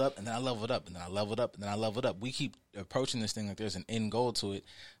leveled up, and then I leveled up, and then I leveled up, and then I leveled up. We keep approaching this thing like there's an end goal to it.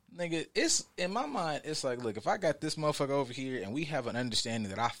 Nigga, it's, in my mind, it's like, look, if I got this motherfucker over here and we have an understanding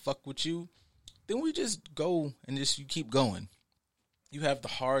that I fuck with you, then we just go and you keep going. You have the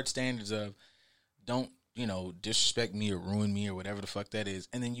hard standards of don't, disrespect me or ruin me or whatever the fuck that is.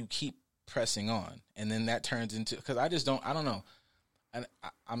 And then you keep pressing on. And then that turns into, because I don't know. And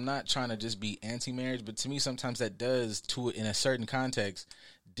I'm not trying to just be anti-marriage, but to me, sometimes that does, in a certain context,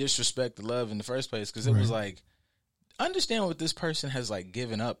 disrespect the love in the first place. Because it was like, understand what this person has like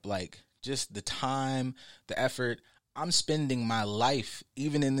given up, like just the time, the effort. I'm spending my life,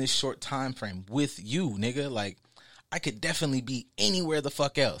 even in this short time frame, with you, nigga. Like, I could definitely be anywhere the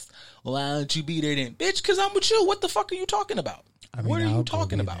fuck else. Well, why don't you be there then? Bitch, because I'm with you. What the fuck are you talking about? What are you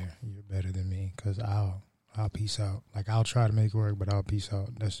talking about? There. You're better than me, because I'll peace out. Like, I'll try to make it work, but I'll peace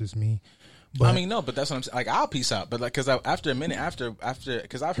out. That's just me. But, I mean, no, but that's what I'm saying. Like, I'll peace out. But like, because after a minute,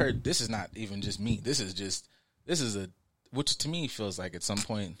 because I've heard this is not even just me. This is which to me feels like at some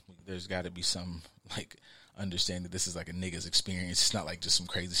point there's got to be some like understanding that this is like a nigga's experience. It's not like just some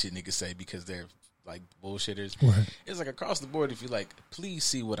crazy shit niggas say because they're like bullshitters. Right. It's like across the board. If you like, please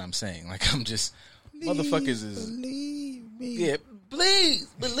see what I'm saying. Like I'm just motherfuckers is believe me. Yeah, please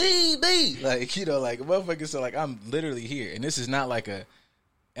believe me. Like like motherfuckers are like I'm literally here, and this is not like a.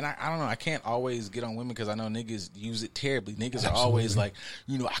 And I don't know. I can't always get on women because I know niggas use it terribly. Niggas are always like,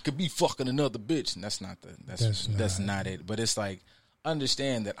 I could be fucking another bitch, and that's not it. But it's like,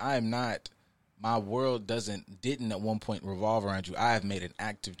 understand that I'm not. My world didn't at one point revolve around you. I have made an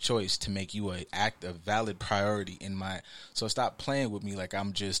active choice to make you a valid priority in my. So stop playing with me like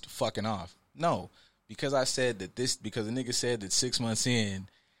I'm just fucking off. No, because I said that because the nigga said that 6 months in,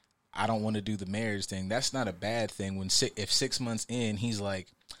 I don't want to do the marriage thing. That's not a bad thing. If 6 months in, he's like,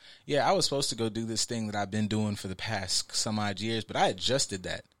 yeah, I was supposed to go do this thing that I've been doing for the past some odd years, but I adjusted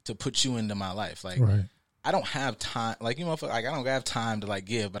that to put you into my life. Like, Right. I don't have time. Like, you know, like, I don't have time to like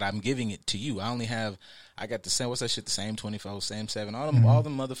give, but I'm giving it to you. I got the same, what's that shit? The same 24, same 7, all the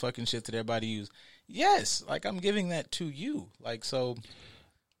motherfucking shit that everybody use. Yes. Like, I'm giving that to you. Like, so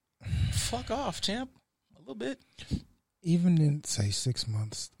fuck off, champ. A little bit. Even in, say, 6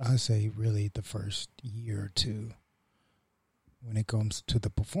 months, I say really the first year or two, when it comes to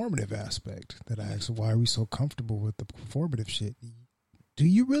the performative aspect, that I ask, why are we so comfortable with the performative shit? Do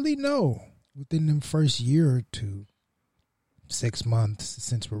you really know within the first year or two, 6 months,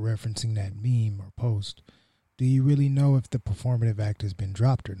 since we're referencing that meme or post, do you really know if the performative act has been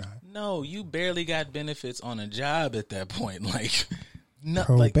dropped or not? No, you barely got benefits on a job at that point. Like, no,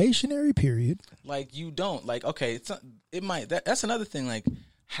 probationary period. Like, you don't. Like, okay, it might. That's another thing. Like,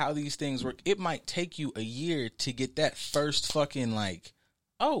 how these things work. It might take you a year to get that first fucking, like,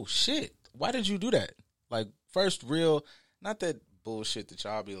 oh shit, why did you do that? Like, first real, not that bullshit that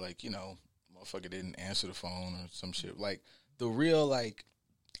y'all be like, you know, motherfucker didn't answer the phone or some shit. Like, the real, like,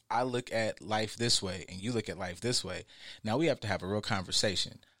 I look at life this way and you look at life this way. Now we have to have a real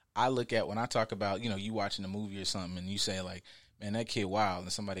conversation. I look at, when I talk about, you know, you watching a movie or something and you say like, man, that kid wild,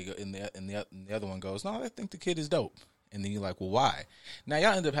 and somebody go in the other one goes, no, I think the kid is dope. And then you're like, well, why? Now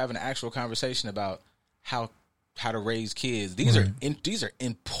y'all end up having an actual conversation about how to raise kids. These are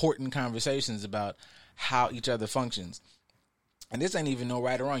important conversations about how each other functions. And this ain't even no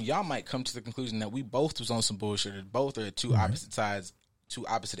right or wrong. Y'all might come to the conclusion that we both was on some bullshit, or both are at two opposite sides, two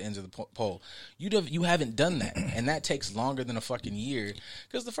opposite ends of the pole. You haven't done that, and that takes longer than a fucking year.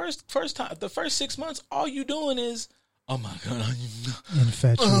 Because the first 6 months, all you doing is, oh my god,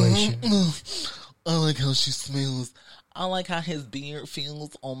 infatuation. I like how she smells. I like how his beard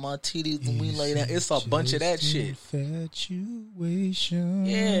feels on my titties when we lay down. It's a bunch of that shit. Infatuation.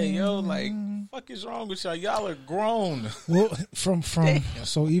 Yeah, yo, like, fuck is wrong with y'all? Y'all are grown. Well,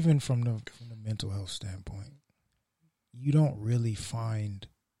 so even from the mental health standpoint, you don't really find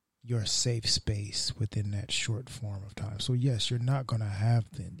your safe space within that short form of time. So yes, you're not going to have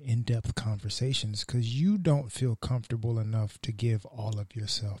the in-depth conversations because you don't feel comfortable enough to give all of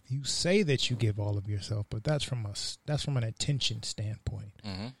yourself. You say that you give all of yourself, but that's from an attention standpoint.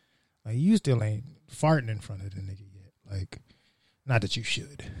 Mm-hmm. Like, you still ain't farting in front of the nigga yet. Like, not that you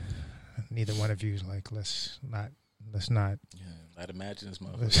should. Neither one of you is like, let's not. Yeah, I'd imagine this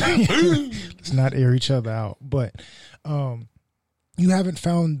motherfucker. Let's not air each other out. But you haven't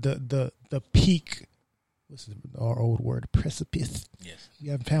found the peak. What's our old word? Precipice. Yes.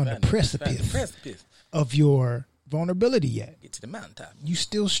 You haven't found the precipice of your vulnerability yet. Get to the mountaintop. You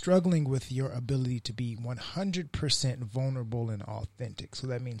still struggling with your ability to be 100% vulnerable and authentic. So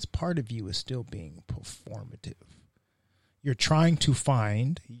that means part of you is still being performative. You're trying to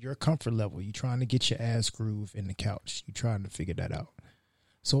find your comfort level. You're trying to get your ass groove in the couch. You're trying to figure that out.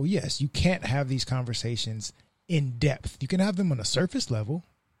 So yes, you can't have these conversations in depth. You can have them on a surface level.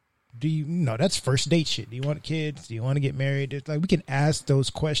 That's first date shit. Do you want kids? Do you want to get married? It's like, we can ask those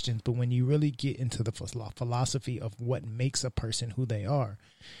questions, but when you really get into the philosophy of what makes a person who they are,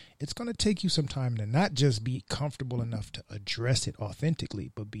 it's going to take you some time to not just be comfortable enough to address it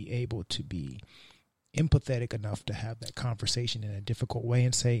authentically, but be able to be empathetic enough to have that conversation in a difficult way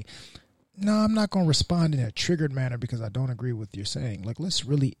and say, no, I'm not going to respond in a triggered manner because I don't agree with what you're saying. Like, let's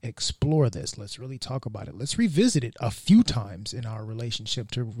really explore this. Let's really talk about it. Let's revisit it a few times in our relationship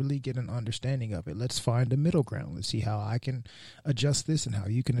to really get an understanding of it. Let's find a middle ground. Let's see how I can adjust this and how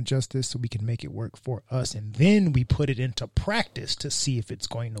you can adjust this so we can make it work for us. And then we put it into practice to see if it's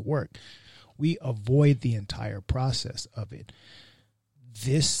going to work. We avoid the entire process of it.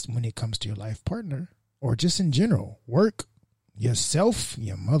 This, when it comes to your life partner or just in general, work, yourself,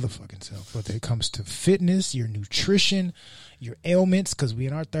 your motherfucking self, whether it comes to fitness, your nutrition, your ailments, because we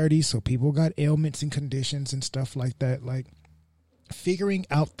in our 30s, so people got ailments and conditions and stuff like that. Like, figuring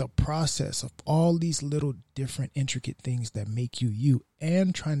out the process of all these little different intricate things that make you you,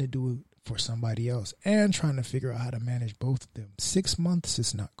 and trying to do it for somebody else, and trying to figure out how to manage both of them. 6 months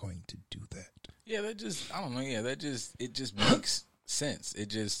is not going to do that. Yeah, I don't know. Yeah, it just makes sense. It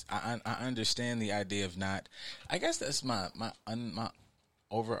just, I understand the idea of not, I guess that's my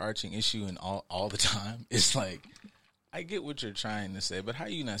overarching issue in all the time. It's like, I get what you're trying to say, but how are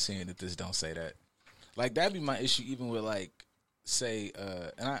you not seeing that this don't say that? Like, that'd be my issue even with, like, say,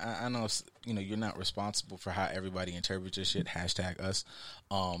 and I know, you're not responsible for how everybody interprets your shit, #us.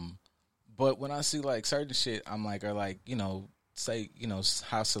 But when I see, like, certain shit, I'm like, or like, say,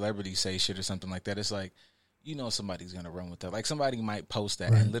 how celebrities say shit or something like that, it's like, somebody's going to run with that. Like, somebody might post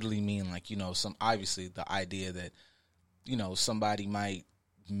that and literally mean, like, obviously the idea that, somebody might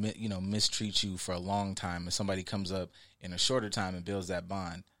mistreat you for a long time, and somebody comes up in a shorter time and builds that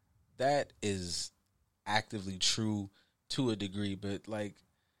bond, that is actively true to a degree. But like,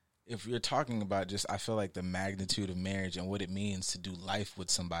 if you're talking about just, I feel like the magnitude of marriage and what it means to do life with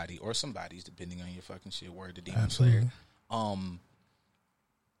somebody or somebody's, depending on your fucking shit, word to Demon Slayer,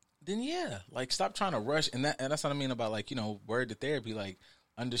 then yeah, like, stop trying to rush. And that's what I mean about, like, word to therapy, like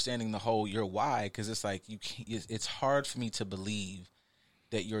understanding the whole your why, because it's like it's hard for me to believe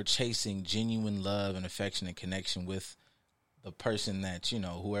that you're chasing genuine love and affection and connection with the person that,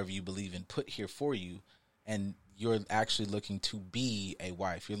 whoever you believe in put here for you, and you're actually looking to be a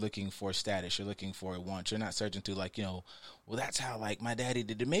wife. You're looking for status. You're looking for a want. You're not searching through, like, well, that's how, like, my daddy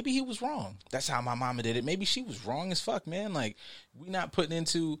did it. Maybe he was wrong. That's how my mama did it. Maybe she was wrong as fuck, man. Like, we not putting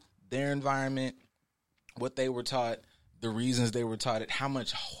into their environment what they were taught, the reasons they were taught it, how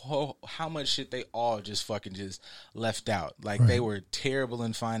much shit they all just fucking just left out. Like, right. They were terrible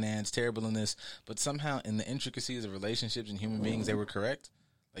in finance, terrible in this, but somehow in the intricacies of relationships and human beings, they were correct.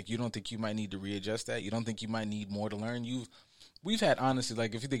 Like, you don't think you might need to readjust that? You don't think you might need more to learn? We've had, honestly,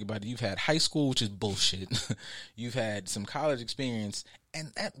 like, if you think about it, you've had high school, which is bullshit. You've had some college experience,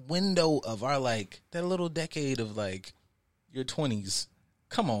 and that window of our, like, that little decade of, like, your 20s.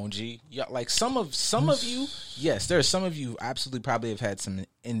 Come on, G. Yeah, like, some of you, yes, there are some of you who absolutely probably have had some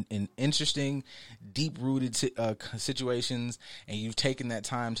interesting, deep-rooted situations, and you've taken that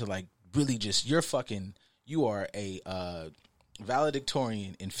time to, like, really just, you are a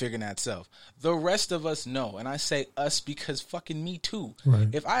valedictorian in figuring out self. The rest of us know, and I say us because fucking me too. Right.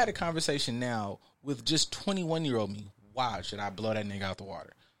 If I had a conversation now with just 21-year-old me, why should I blow that nigga out the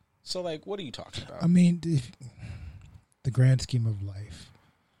water? So, like, what are you talking about? I mean, the grand scheme of life,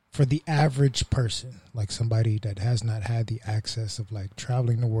 for the average person, like somebody that has not had the access of, like,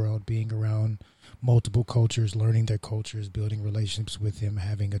 traveling the world, being around multiple cultures, learning their cultures, building relationships with them,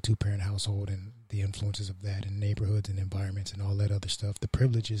 having a 2-parent household and the influences of that in neighborhoods and environments and all that other stuff, the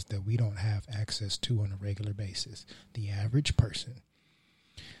privileges that we don't have access to on a regular basis. The average person,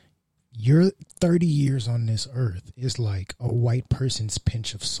 your 30 years on this earth is like a white person's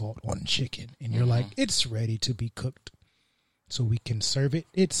pinch of salt on chicken. And you're like, it's ready to be cooked, so we can serve it.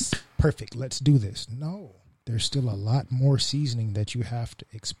 It's perfect. Let's do this. No, there's still a lot more seasoning that you have to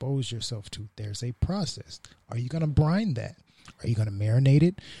expose yourself to. There's a process. Are you going to brine that? Are you going to marinate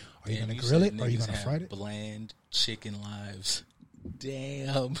it? Are you going to grill it? Are you going to fry it? Bland chicken lives.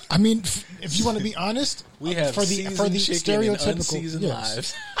 Damn. I mean, if you want to be honest, we have for the stereotypical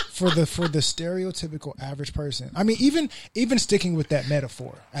lives. for the stereotypical average person. I mean, even sticking with that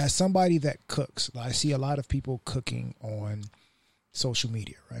metaphor, as somebody that cooks, I see a lot of people cooking on social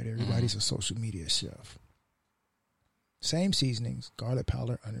media, right? Everybody's a social media chef. Same seasonings: garlic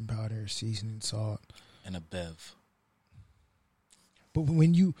powder, onion powder, seasoning, salt, and a bev. But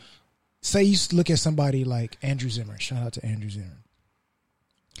when you say, you look at somebody like Andrew Zimmern, shout out to Andrew Zimmern.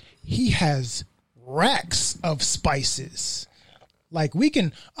 He has racks of spices. Like,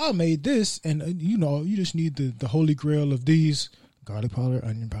 I made this, and you just need the holy grail of these: garlic powder,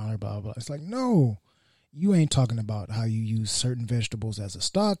 onion powder, blah, blah. It's like, no, you ain't talking about how you use certain vegetables as a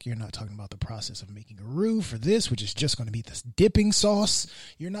stock. You're not talking about the process of making a roux for this, which is just going to be this dipping sauce.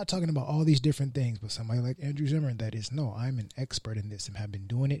 You're not talking about all these different things. But somebody like Andrew Zimmern, that is, no, I'm an expert in this and have been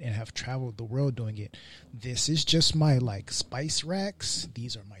doing it and have traveled the world doing it. This is just my, like, spice racks.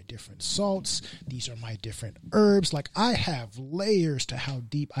 These are my different salts. These are my different herbs. Like, I have layers to how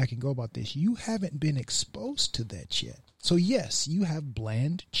deep I can go about this. You haven't been exposed to that yet. So yes, you have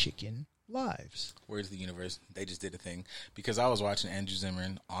bland chicken lives. Where's the universe? They just did a thing, because I was watching Andrew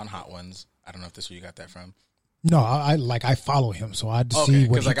Zimmern on Hot Ones. I don't know if that's where you got that from. No, I follow him, so I see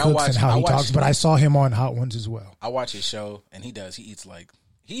what he cooks and how he talks. But I saw him on Hot Ones as well. I watch his show, and he eats, like,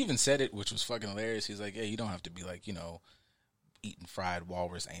 he even said it, which was fucking hilarious. He's like, yeah, you don't have to be, like, eating fried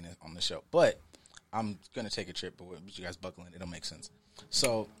walrus anus on the show. But I'm gonna take a trip, but with you guys buckling, it'll make sense.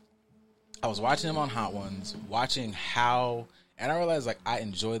 So I was watching him on Hot Ones, watching how. And I realized, like, I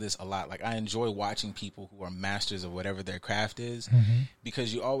enjoy this a lot. Like, I enjoy watching people who are masters of whatever their craft is,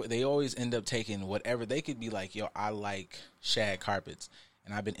 because they always end up taking whatever. They could be like, yo, I like shag carpets,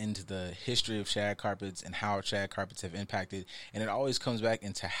 and I've been into the history of shag carpets and how shag carpets have impacted, and it always comes back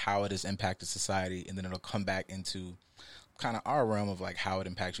into how it has impacted society, and then it'll come back into kind of our realm of, like, how it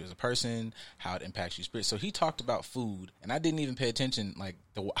impacts you as a person, how it impacts you spirit. So he talked about food, and I didn't even pay attention, like,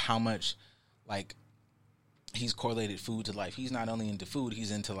 how much, like, he's correlated food to life. He's not only into food,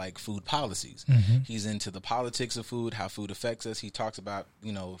 he's into, like, food policies. He's into the politics of food, how food affects us. He talks about,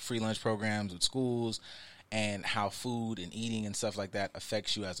 free lunch programs with schools and how food and eating and stuff like that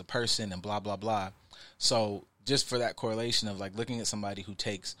affects you as a person and blah, blah, blah. So just for that correlation of like looking at somebody who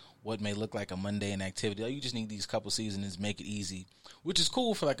takes what may look like a mundane activity, like you just need these couple seasonings, make it easy, which is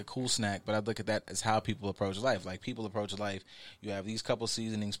cool for like a cool snack. But I look at that as how people approach life. Like people approach life, you have these couple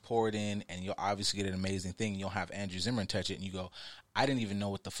seasonings, pour it in, and you'll obviously get an amazing thing. You'll have Andrew Zimmern touch it, and you go, I didn't even know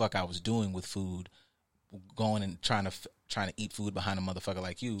what the fuck I was doing with food, going and trying to eat food behind a motherfucker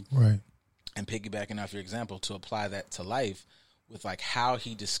like you, right? And piggybacking off your example to apply that to life with like how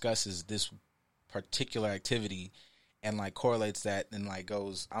he discusses this particular activity and like correlates that and like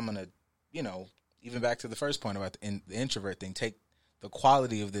goes, I'm gonna, even back to the first point about the introvert thing, take the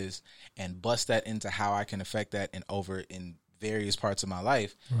quality of this and bust that into how I can affect that and over in various parts of my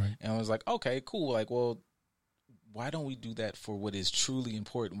life. Right. And I was like, okay, cool. Like, well, why don't we do that for what is truly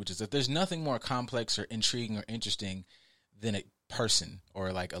important, which is that there's nothing more complex or intriguing or interesting than a person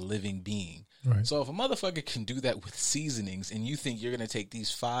or like a living being. Right. So if a motherfucker can do that with seasonings and you think you're going to take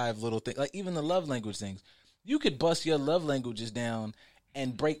these 5 little things, like even the love language things, you could bust your love languages down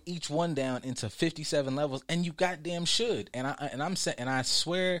and break each one down into 57 levels, and you goddamn should. And I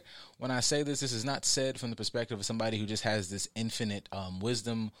swear when I say this is not said from the perspective of somebody who just has this infinite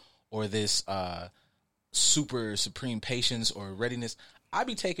wisdom or this super supreme patience or readiness. I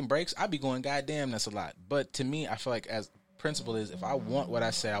be taking breaks. I be going, goddamn, that's a lot. But to me, I feel like as principle is, if I want what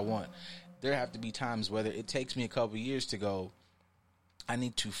I say I want, there have to be times whether it takes me a couple years to go, I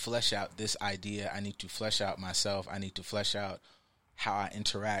need to flesh out this idea. I need to flesh out myself. I need to flesh out how I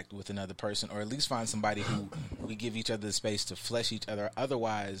interact with another person, or at least find somebody who we give each other the space to flesh each other.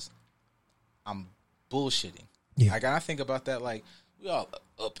 Otherwise, I'm bullshitting. Yeah. Like, I think about that. Like, we all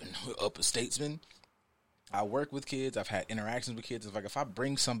up a statesman. I work with kids. I've had interactions with kids. It's like if I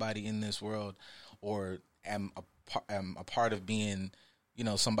bring somebody in this world, or am a part of being,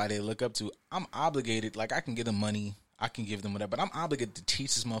 somebody to look up to, I'm obligated. Like, I can give them money, I can give them whatever, but I'm obligated to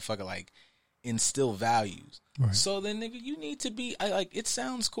teach this motherfucker, like, instill values. Right. So then, nigga, you need to be, it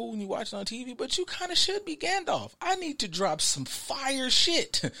sounds cool when you watch it on TV, but you kind of should be Gandalf. I need to drop some fire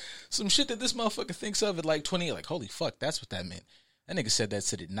shit. Some shit that this motherfucker thinks of at like 28. Like, holy fuck, that's what that meant. That nigga said that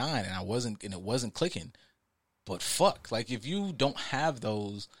shit at 9 and it wasn't clicking. But fuck, like, if you don't have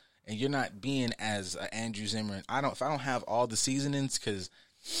those and you're not being as Andrew Zimmern, if I don't have all the seasonings, because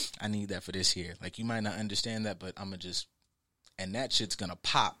I need that for this here. Like, you might not understand that, but I'm going to just, and that shit's going to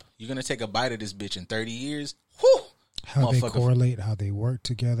pop. You're going to take a bite of this bitch in 30 years. Whew! How they correlate, how they work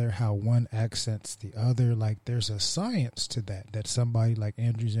together, how one accents the other. Like, there's a science to that somebody like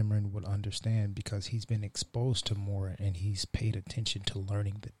Andrew Zimmern would understand because he's been exposed to more and he's paid attention to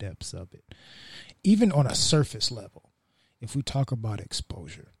learning the depths of it. Even on a surface level, if we talk about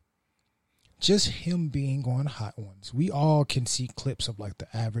exposure, just him being on Hot Ones, we all can see clips of like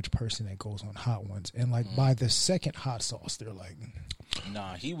the average person that goes on Hot Ones. And like by the second hot sauce, they're like,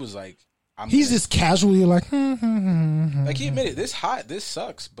 nah, he was like, he's just casually like, like he admitted, this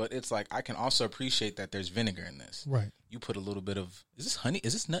sucks, but it's like, I can also appreciate that there's vinegar in this. Right. You put a little bit of, is this honey?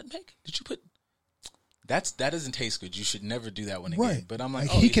 Is this nutmeg? Did you put, that doesn't taste good. You should never do that one again. Right. But I'm like,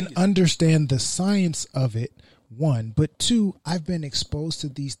 he can understand the science of it, one, but two, I've been exposed to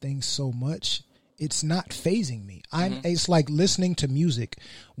these things so much, it's not phasing me. It's like listening to music.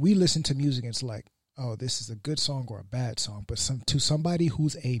 We listen to music and it's like, oh, this is a good song or a bad song. But to somebody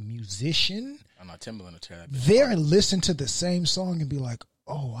who's a musician, I'm not Timberland to tear that. They're listen to the same song and be like,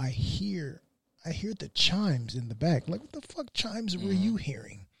 oh, I hear the chimes in the back. Like, what the fuck chimes were you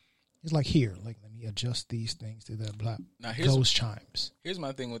hearing? It's like, here, like, let me adjust these things to that blah. Now, those chimes. Here's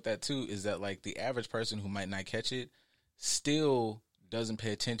my thing with that too, is that like the average person who might not catch it still doesn't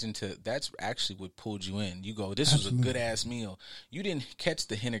pay attention to, that's actually what pulled you in. You go, this was a good ass meal. You didn't catch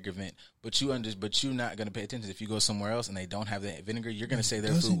the vinegar vent, but you're not gonna pay attention. If you go somewhere else and they don't have the vinegar, you're gonna say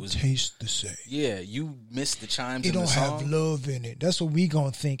their food was taste the same. Yeah, you missed the chimes. It in the song. don't have love in it. That's what we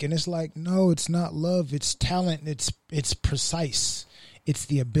gonna think, and it's like, no, it's not love. It's talent. It's precise. It's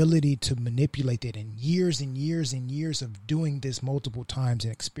the ability to manipulate it, and years and years and years of doing this multiple times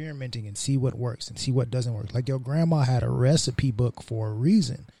and experimenting and see what works and see what doesn't work. Like, your grandma had a recipe book for a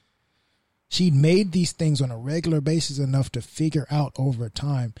reason. She made these things on a regular basis enough to figure out over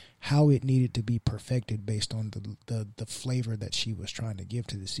time how it needed to be perfected based on the flavor that she was trying to give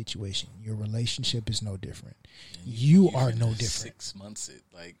to the situation. Your relationship is no different. You are no different. 6 months,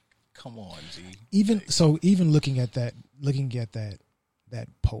 like, come on, G. Even looking at that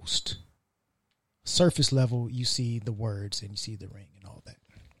post, surface level, you see the words and you see the ring and all that.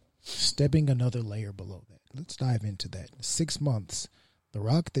 Stepping another layer below that, let's dive into that. 6 months, the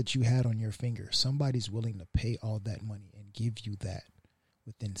rock that you had on your finger, somebody's willing to pay all that money and give you that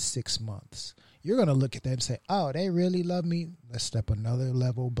within 6 months. You're going to look at that and say, oh, they really love me. Let's step another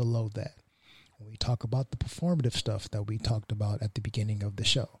level below that. we talk about the performative stuff that we talked about at the beginning of the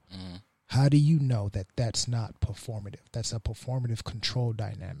show. How do you know that that's not performative? That's a performative control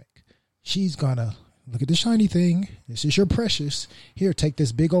dynamic. She's gonna look at the shiny thing. This is your precious. Here, take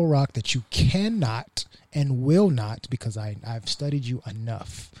this big old rock that you cannot and will not, because I've studied you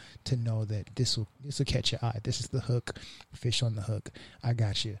enough to know that this will catch your eye. This is the hook, fish on the hook. I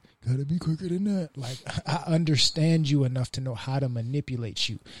got you. Gotta be quicker than that. Like, I understand you enough to know how to manipulate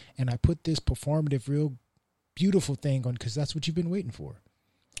you. And I put this performative, real beautiful thing on because that's what you've been waiting for.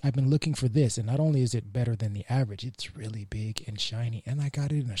 I've been looking for this, and not only is it better than the average, it's really big and shiny, and I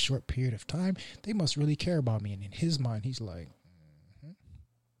got it in a short period of time. They must really care about me. And in his mind, he's like,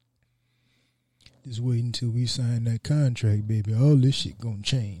 just wait until we sign that contract, baby. All this shit gonna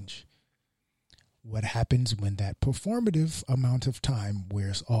change. What happens when that performative amount of time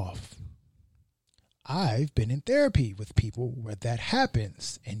wears off? I've been in therapy with people where that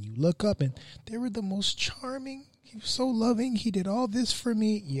happens, and you look up and they were the most charming. He was so loving. He did all this for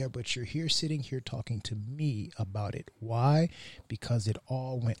me. Yeah, but you're here sitting here talking to me about it. Why? Because it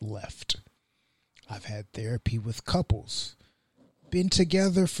all went left. I've had therapy with couples. Been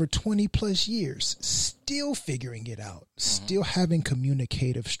together for 20 plus years, still figuring it out, still having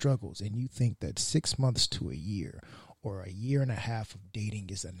communicative struggles. And you think that 6 months to a year or a year and a half of dating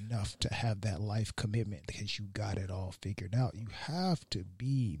is enough to have that life commitment because you got it all figured out. You have to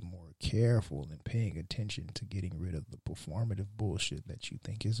be more careful and paying attention to getting rid of the performative bullshit that you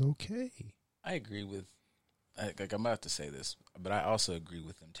think is okay. I agree with, like, I'm about to say this, but I also agree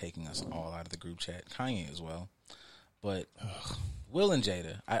with them taking us all out of the group chat. Kanye as well. But Will and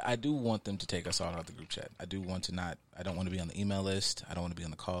Jada, I do want them to take us all out of the group chat. I don't want to be on the email list. I don't want to be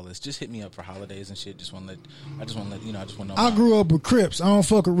on the call list. Just hit me up for holidays and shit. I just want to know. I grew up with Crips. I don't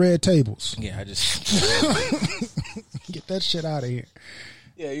fuck with red tables. Yeah, I just get that shit out of here.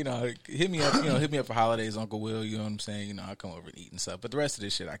 Yeah, hit me up for holidays, Uncle Will. You know what I'm saying? I'll come over and eat and stuff. But the rest of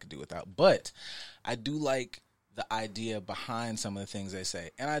this shit I could do without. But I do like the idea behind some of the things they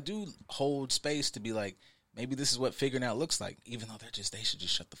say, and I do hold space to be like, maybe this is what figuring out looks like, even though they should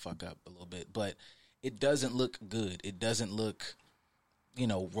just shut the fuck up a little bit. But it doesn't look good. It doesn't look,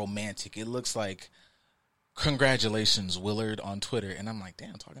 romantic. It looks like, congratulations, Willard, on Twitter. And I'm like,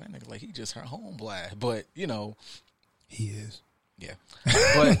 damn, talking to that nigga like he just her home blast. But, he is. Yeah.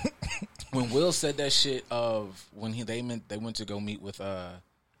 But when Will said that shit of when they went to go meet with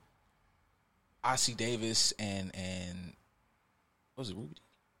Ossie Davis and what was it, Ruby D?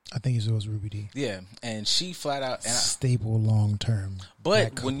 I think it was Ruby D. Yeah, and she flat out stable long term.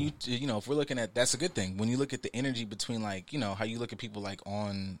 But when you if we're looking at, that's a good thing. When you look at the energy between, like, how you look at people like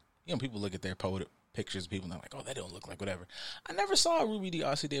on, people look at their pictures, people and they're like, oh, that don't look like whatever. I never saw a Ruby D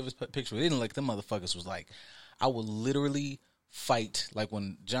Ossie Davis picture. It didn't look, them motherfuckers was like, I would literally fight, like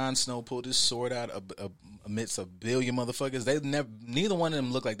when Jon Snow pulled his sword out amidst a billion motherfuckers. Neither one of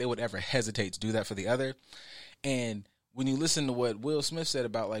them looked like they would ever hesitate to do that for the other. And when you listen to what Will Smith said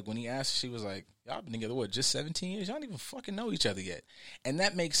about, like, when he asked, she was like, y'all been together, just 17 years? Y'all don't even fucking know each other yet. And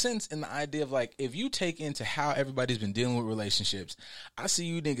that makes sense in the idea of, like, if you take into how everybody's been dealing with relationships, I see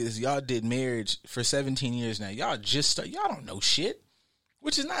you niggas, y'all did marriage for 17 years now. Y'all y'all don't know shit,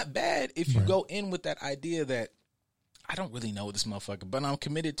 which is not bad if you go in with that idea that I don't really know this motherfucker, but I'm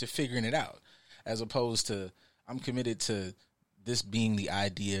committed to figuring it out, as opposed to I'm committed to this being the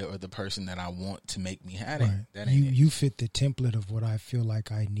idea or the person that I want to make me happy. Right. You fit the template of what I feel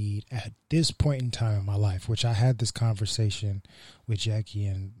like I need at this point in time in my life, which I had this conversation with Jackie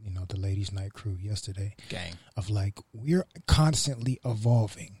and, the Ladies Night crew yesterday. Gang. Of like, we're constantly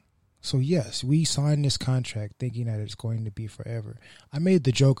evolving. So yes, we signed this contract thinking that it's going to be forever. I made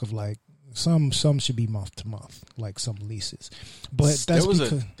the joke of like, some should be month to month, like some leases. But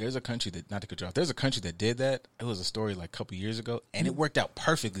there's a country that, not to cut you off, there's a country that did that. It was a story like a couple years ago, and it worked out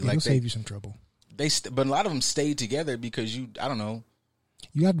perfectly. It'll save you some trouble. But a lot of them stayed together because I don't know.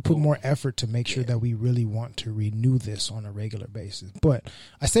 You have to put more effort to make sure that we really want to renew this on a regular basis. But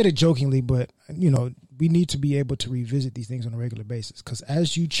I said it jokingly, but we need to be able to revisit these things on a regular basis, because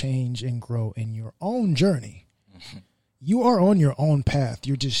as you change and grow in your own journey, you are on your own path.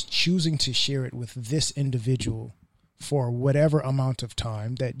 You're just choosing to share it with this individual for whatever amount of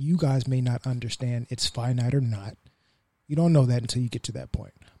time that you guys may not understand it's finite or not. You don't know that until you get to that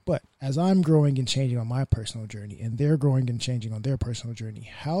point. But as I'm growing and changing on my personal journey, and they're growing and changing on their personal journey,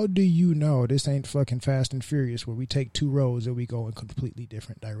 how do you know this ain't fucking Fast and Furious where we take two roads and we go in completely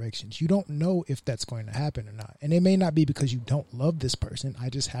different directions? You don't know if that's going to happen or not. And it may not be because you don't love this person. I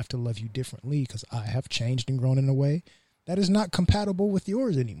just have to love you differently because I have changed and grown in a way that is not compatible with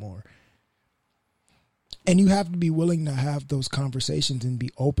yours anymore. And you have to be willing to have those conversations and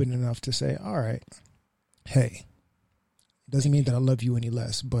be open enough to say, all right, hey, doesn't mean that I love you any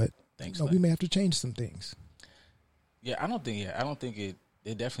less, but Thanks, we may have to change some things. Yeah, I don't think it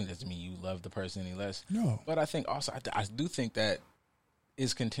definitely doesn't mean you love the person any less. No. But I think also, I do think that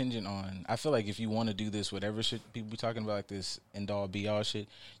is contingent on, I feel like if you want to do this, whatever shit people be talking about, like this end all be all shit,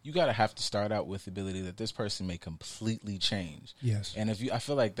 you got to have to start out with the ability that this person may completely change. Yes. And I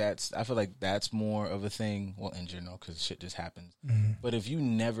feel like that's more of a thing, well, in general, because shit just happens. Mm-hmm. But if you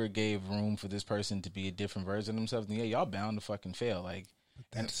never gave room for this person to be a different version of themselves, then yeah, y'all bound to fucking fail. Like, but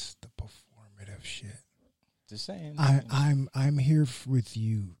that's the performative shit. Just saying. I'm here with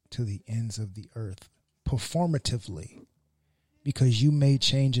you to the ends of the earth, performatively. Because you may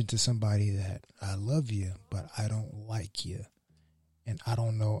change into somebody that I love you, but I don't like you. And I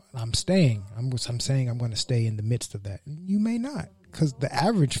don't know. I'm staying. I'm saying I'm going to stay in the midst of that. And you may not. Because the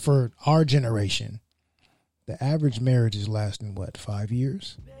average for our generation, the average marriage is lasting, 5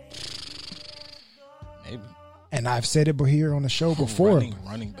 years? Maybe. And I've said it here on the show before.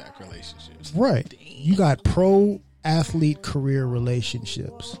 Running back relationships. Right. Damn. You got pro athlete career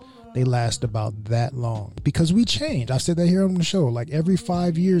relationships. They last about that long because we change. I said that here on the show. Like every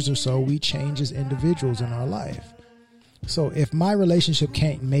 5 years or so, we change as individuals in our life. So if my relationship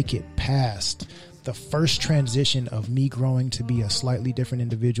can't make it past the first transition of me growing to be a slightly different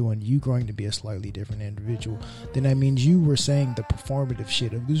individual and you growing to be a slightly different individual, then that means you were saying the performative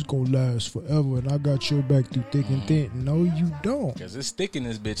shit of this is going to last forever and I got your back through thick and thin. No, you don't. Because it's thick in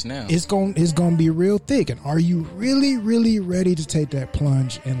this bitch now. It's going to be real thick. And are you really, really ready to take that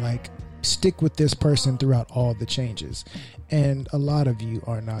plunge and like stick with this person throughout all the changes? And a lot of you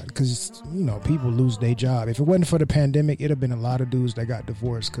are not, because, people lose their job. If it wasn't for the pandemic, it'd have been a lot of dudes that got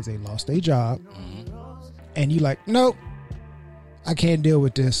divorced because they lost their job. Mm-hmm. And you like, nope, I can't deal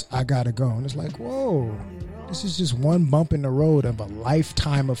with this. I got to go. And it's like, whoa, this is just one bump in the road of a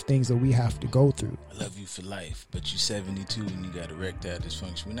lifetime of things that we have to go through. I love you for life, but you're 72 and you got erectile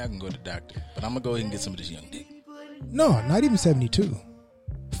dysfunction. We're not going to go to the doctor, but I'm going to go ahead and get some of this young dick. No, not even 72.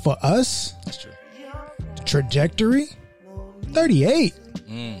 For us, that's true. Trajectory, 38.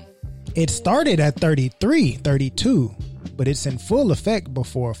 It started at 33, 32, but it's in full effect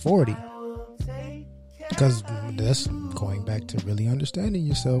before 40. Because that's going back to really understanding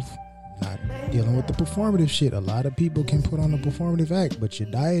yourself, not dealing with the performative shit. A lot of people can put on a performative act, but your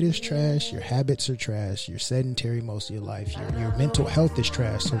diet is trash, your habits are trash, you're sedentary most of your life, your mental health is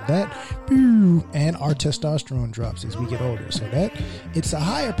trash. So that, and our testosterone drops as we get older. So that, it's a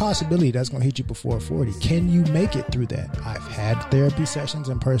higher possibility that's going to hit you before 40. Can you make it through that? I've had therapy sessions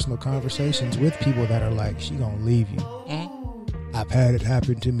and personal conversations with people that are like, she going to leave you. I've had it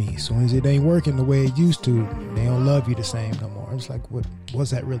happen to me. As soon as it ain't working the way it used to, they don't love you the same no more. It's like, what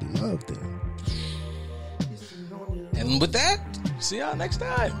was that really love then? And with that, see y'all next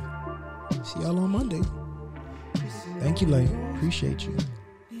time. See y'all on Monday. Thank you, Lane. Appreciate you.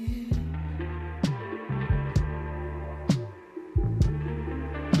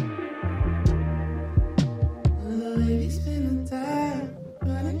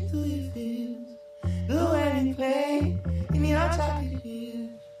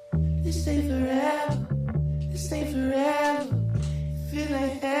 This ain't forever. This ain't forever.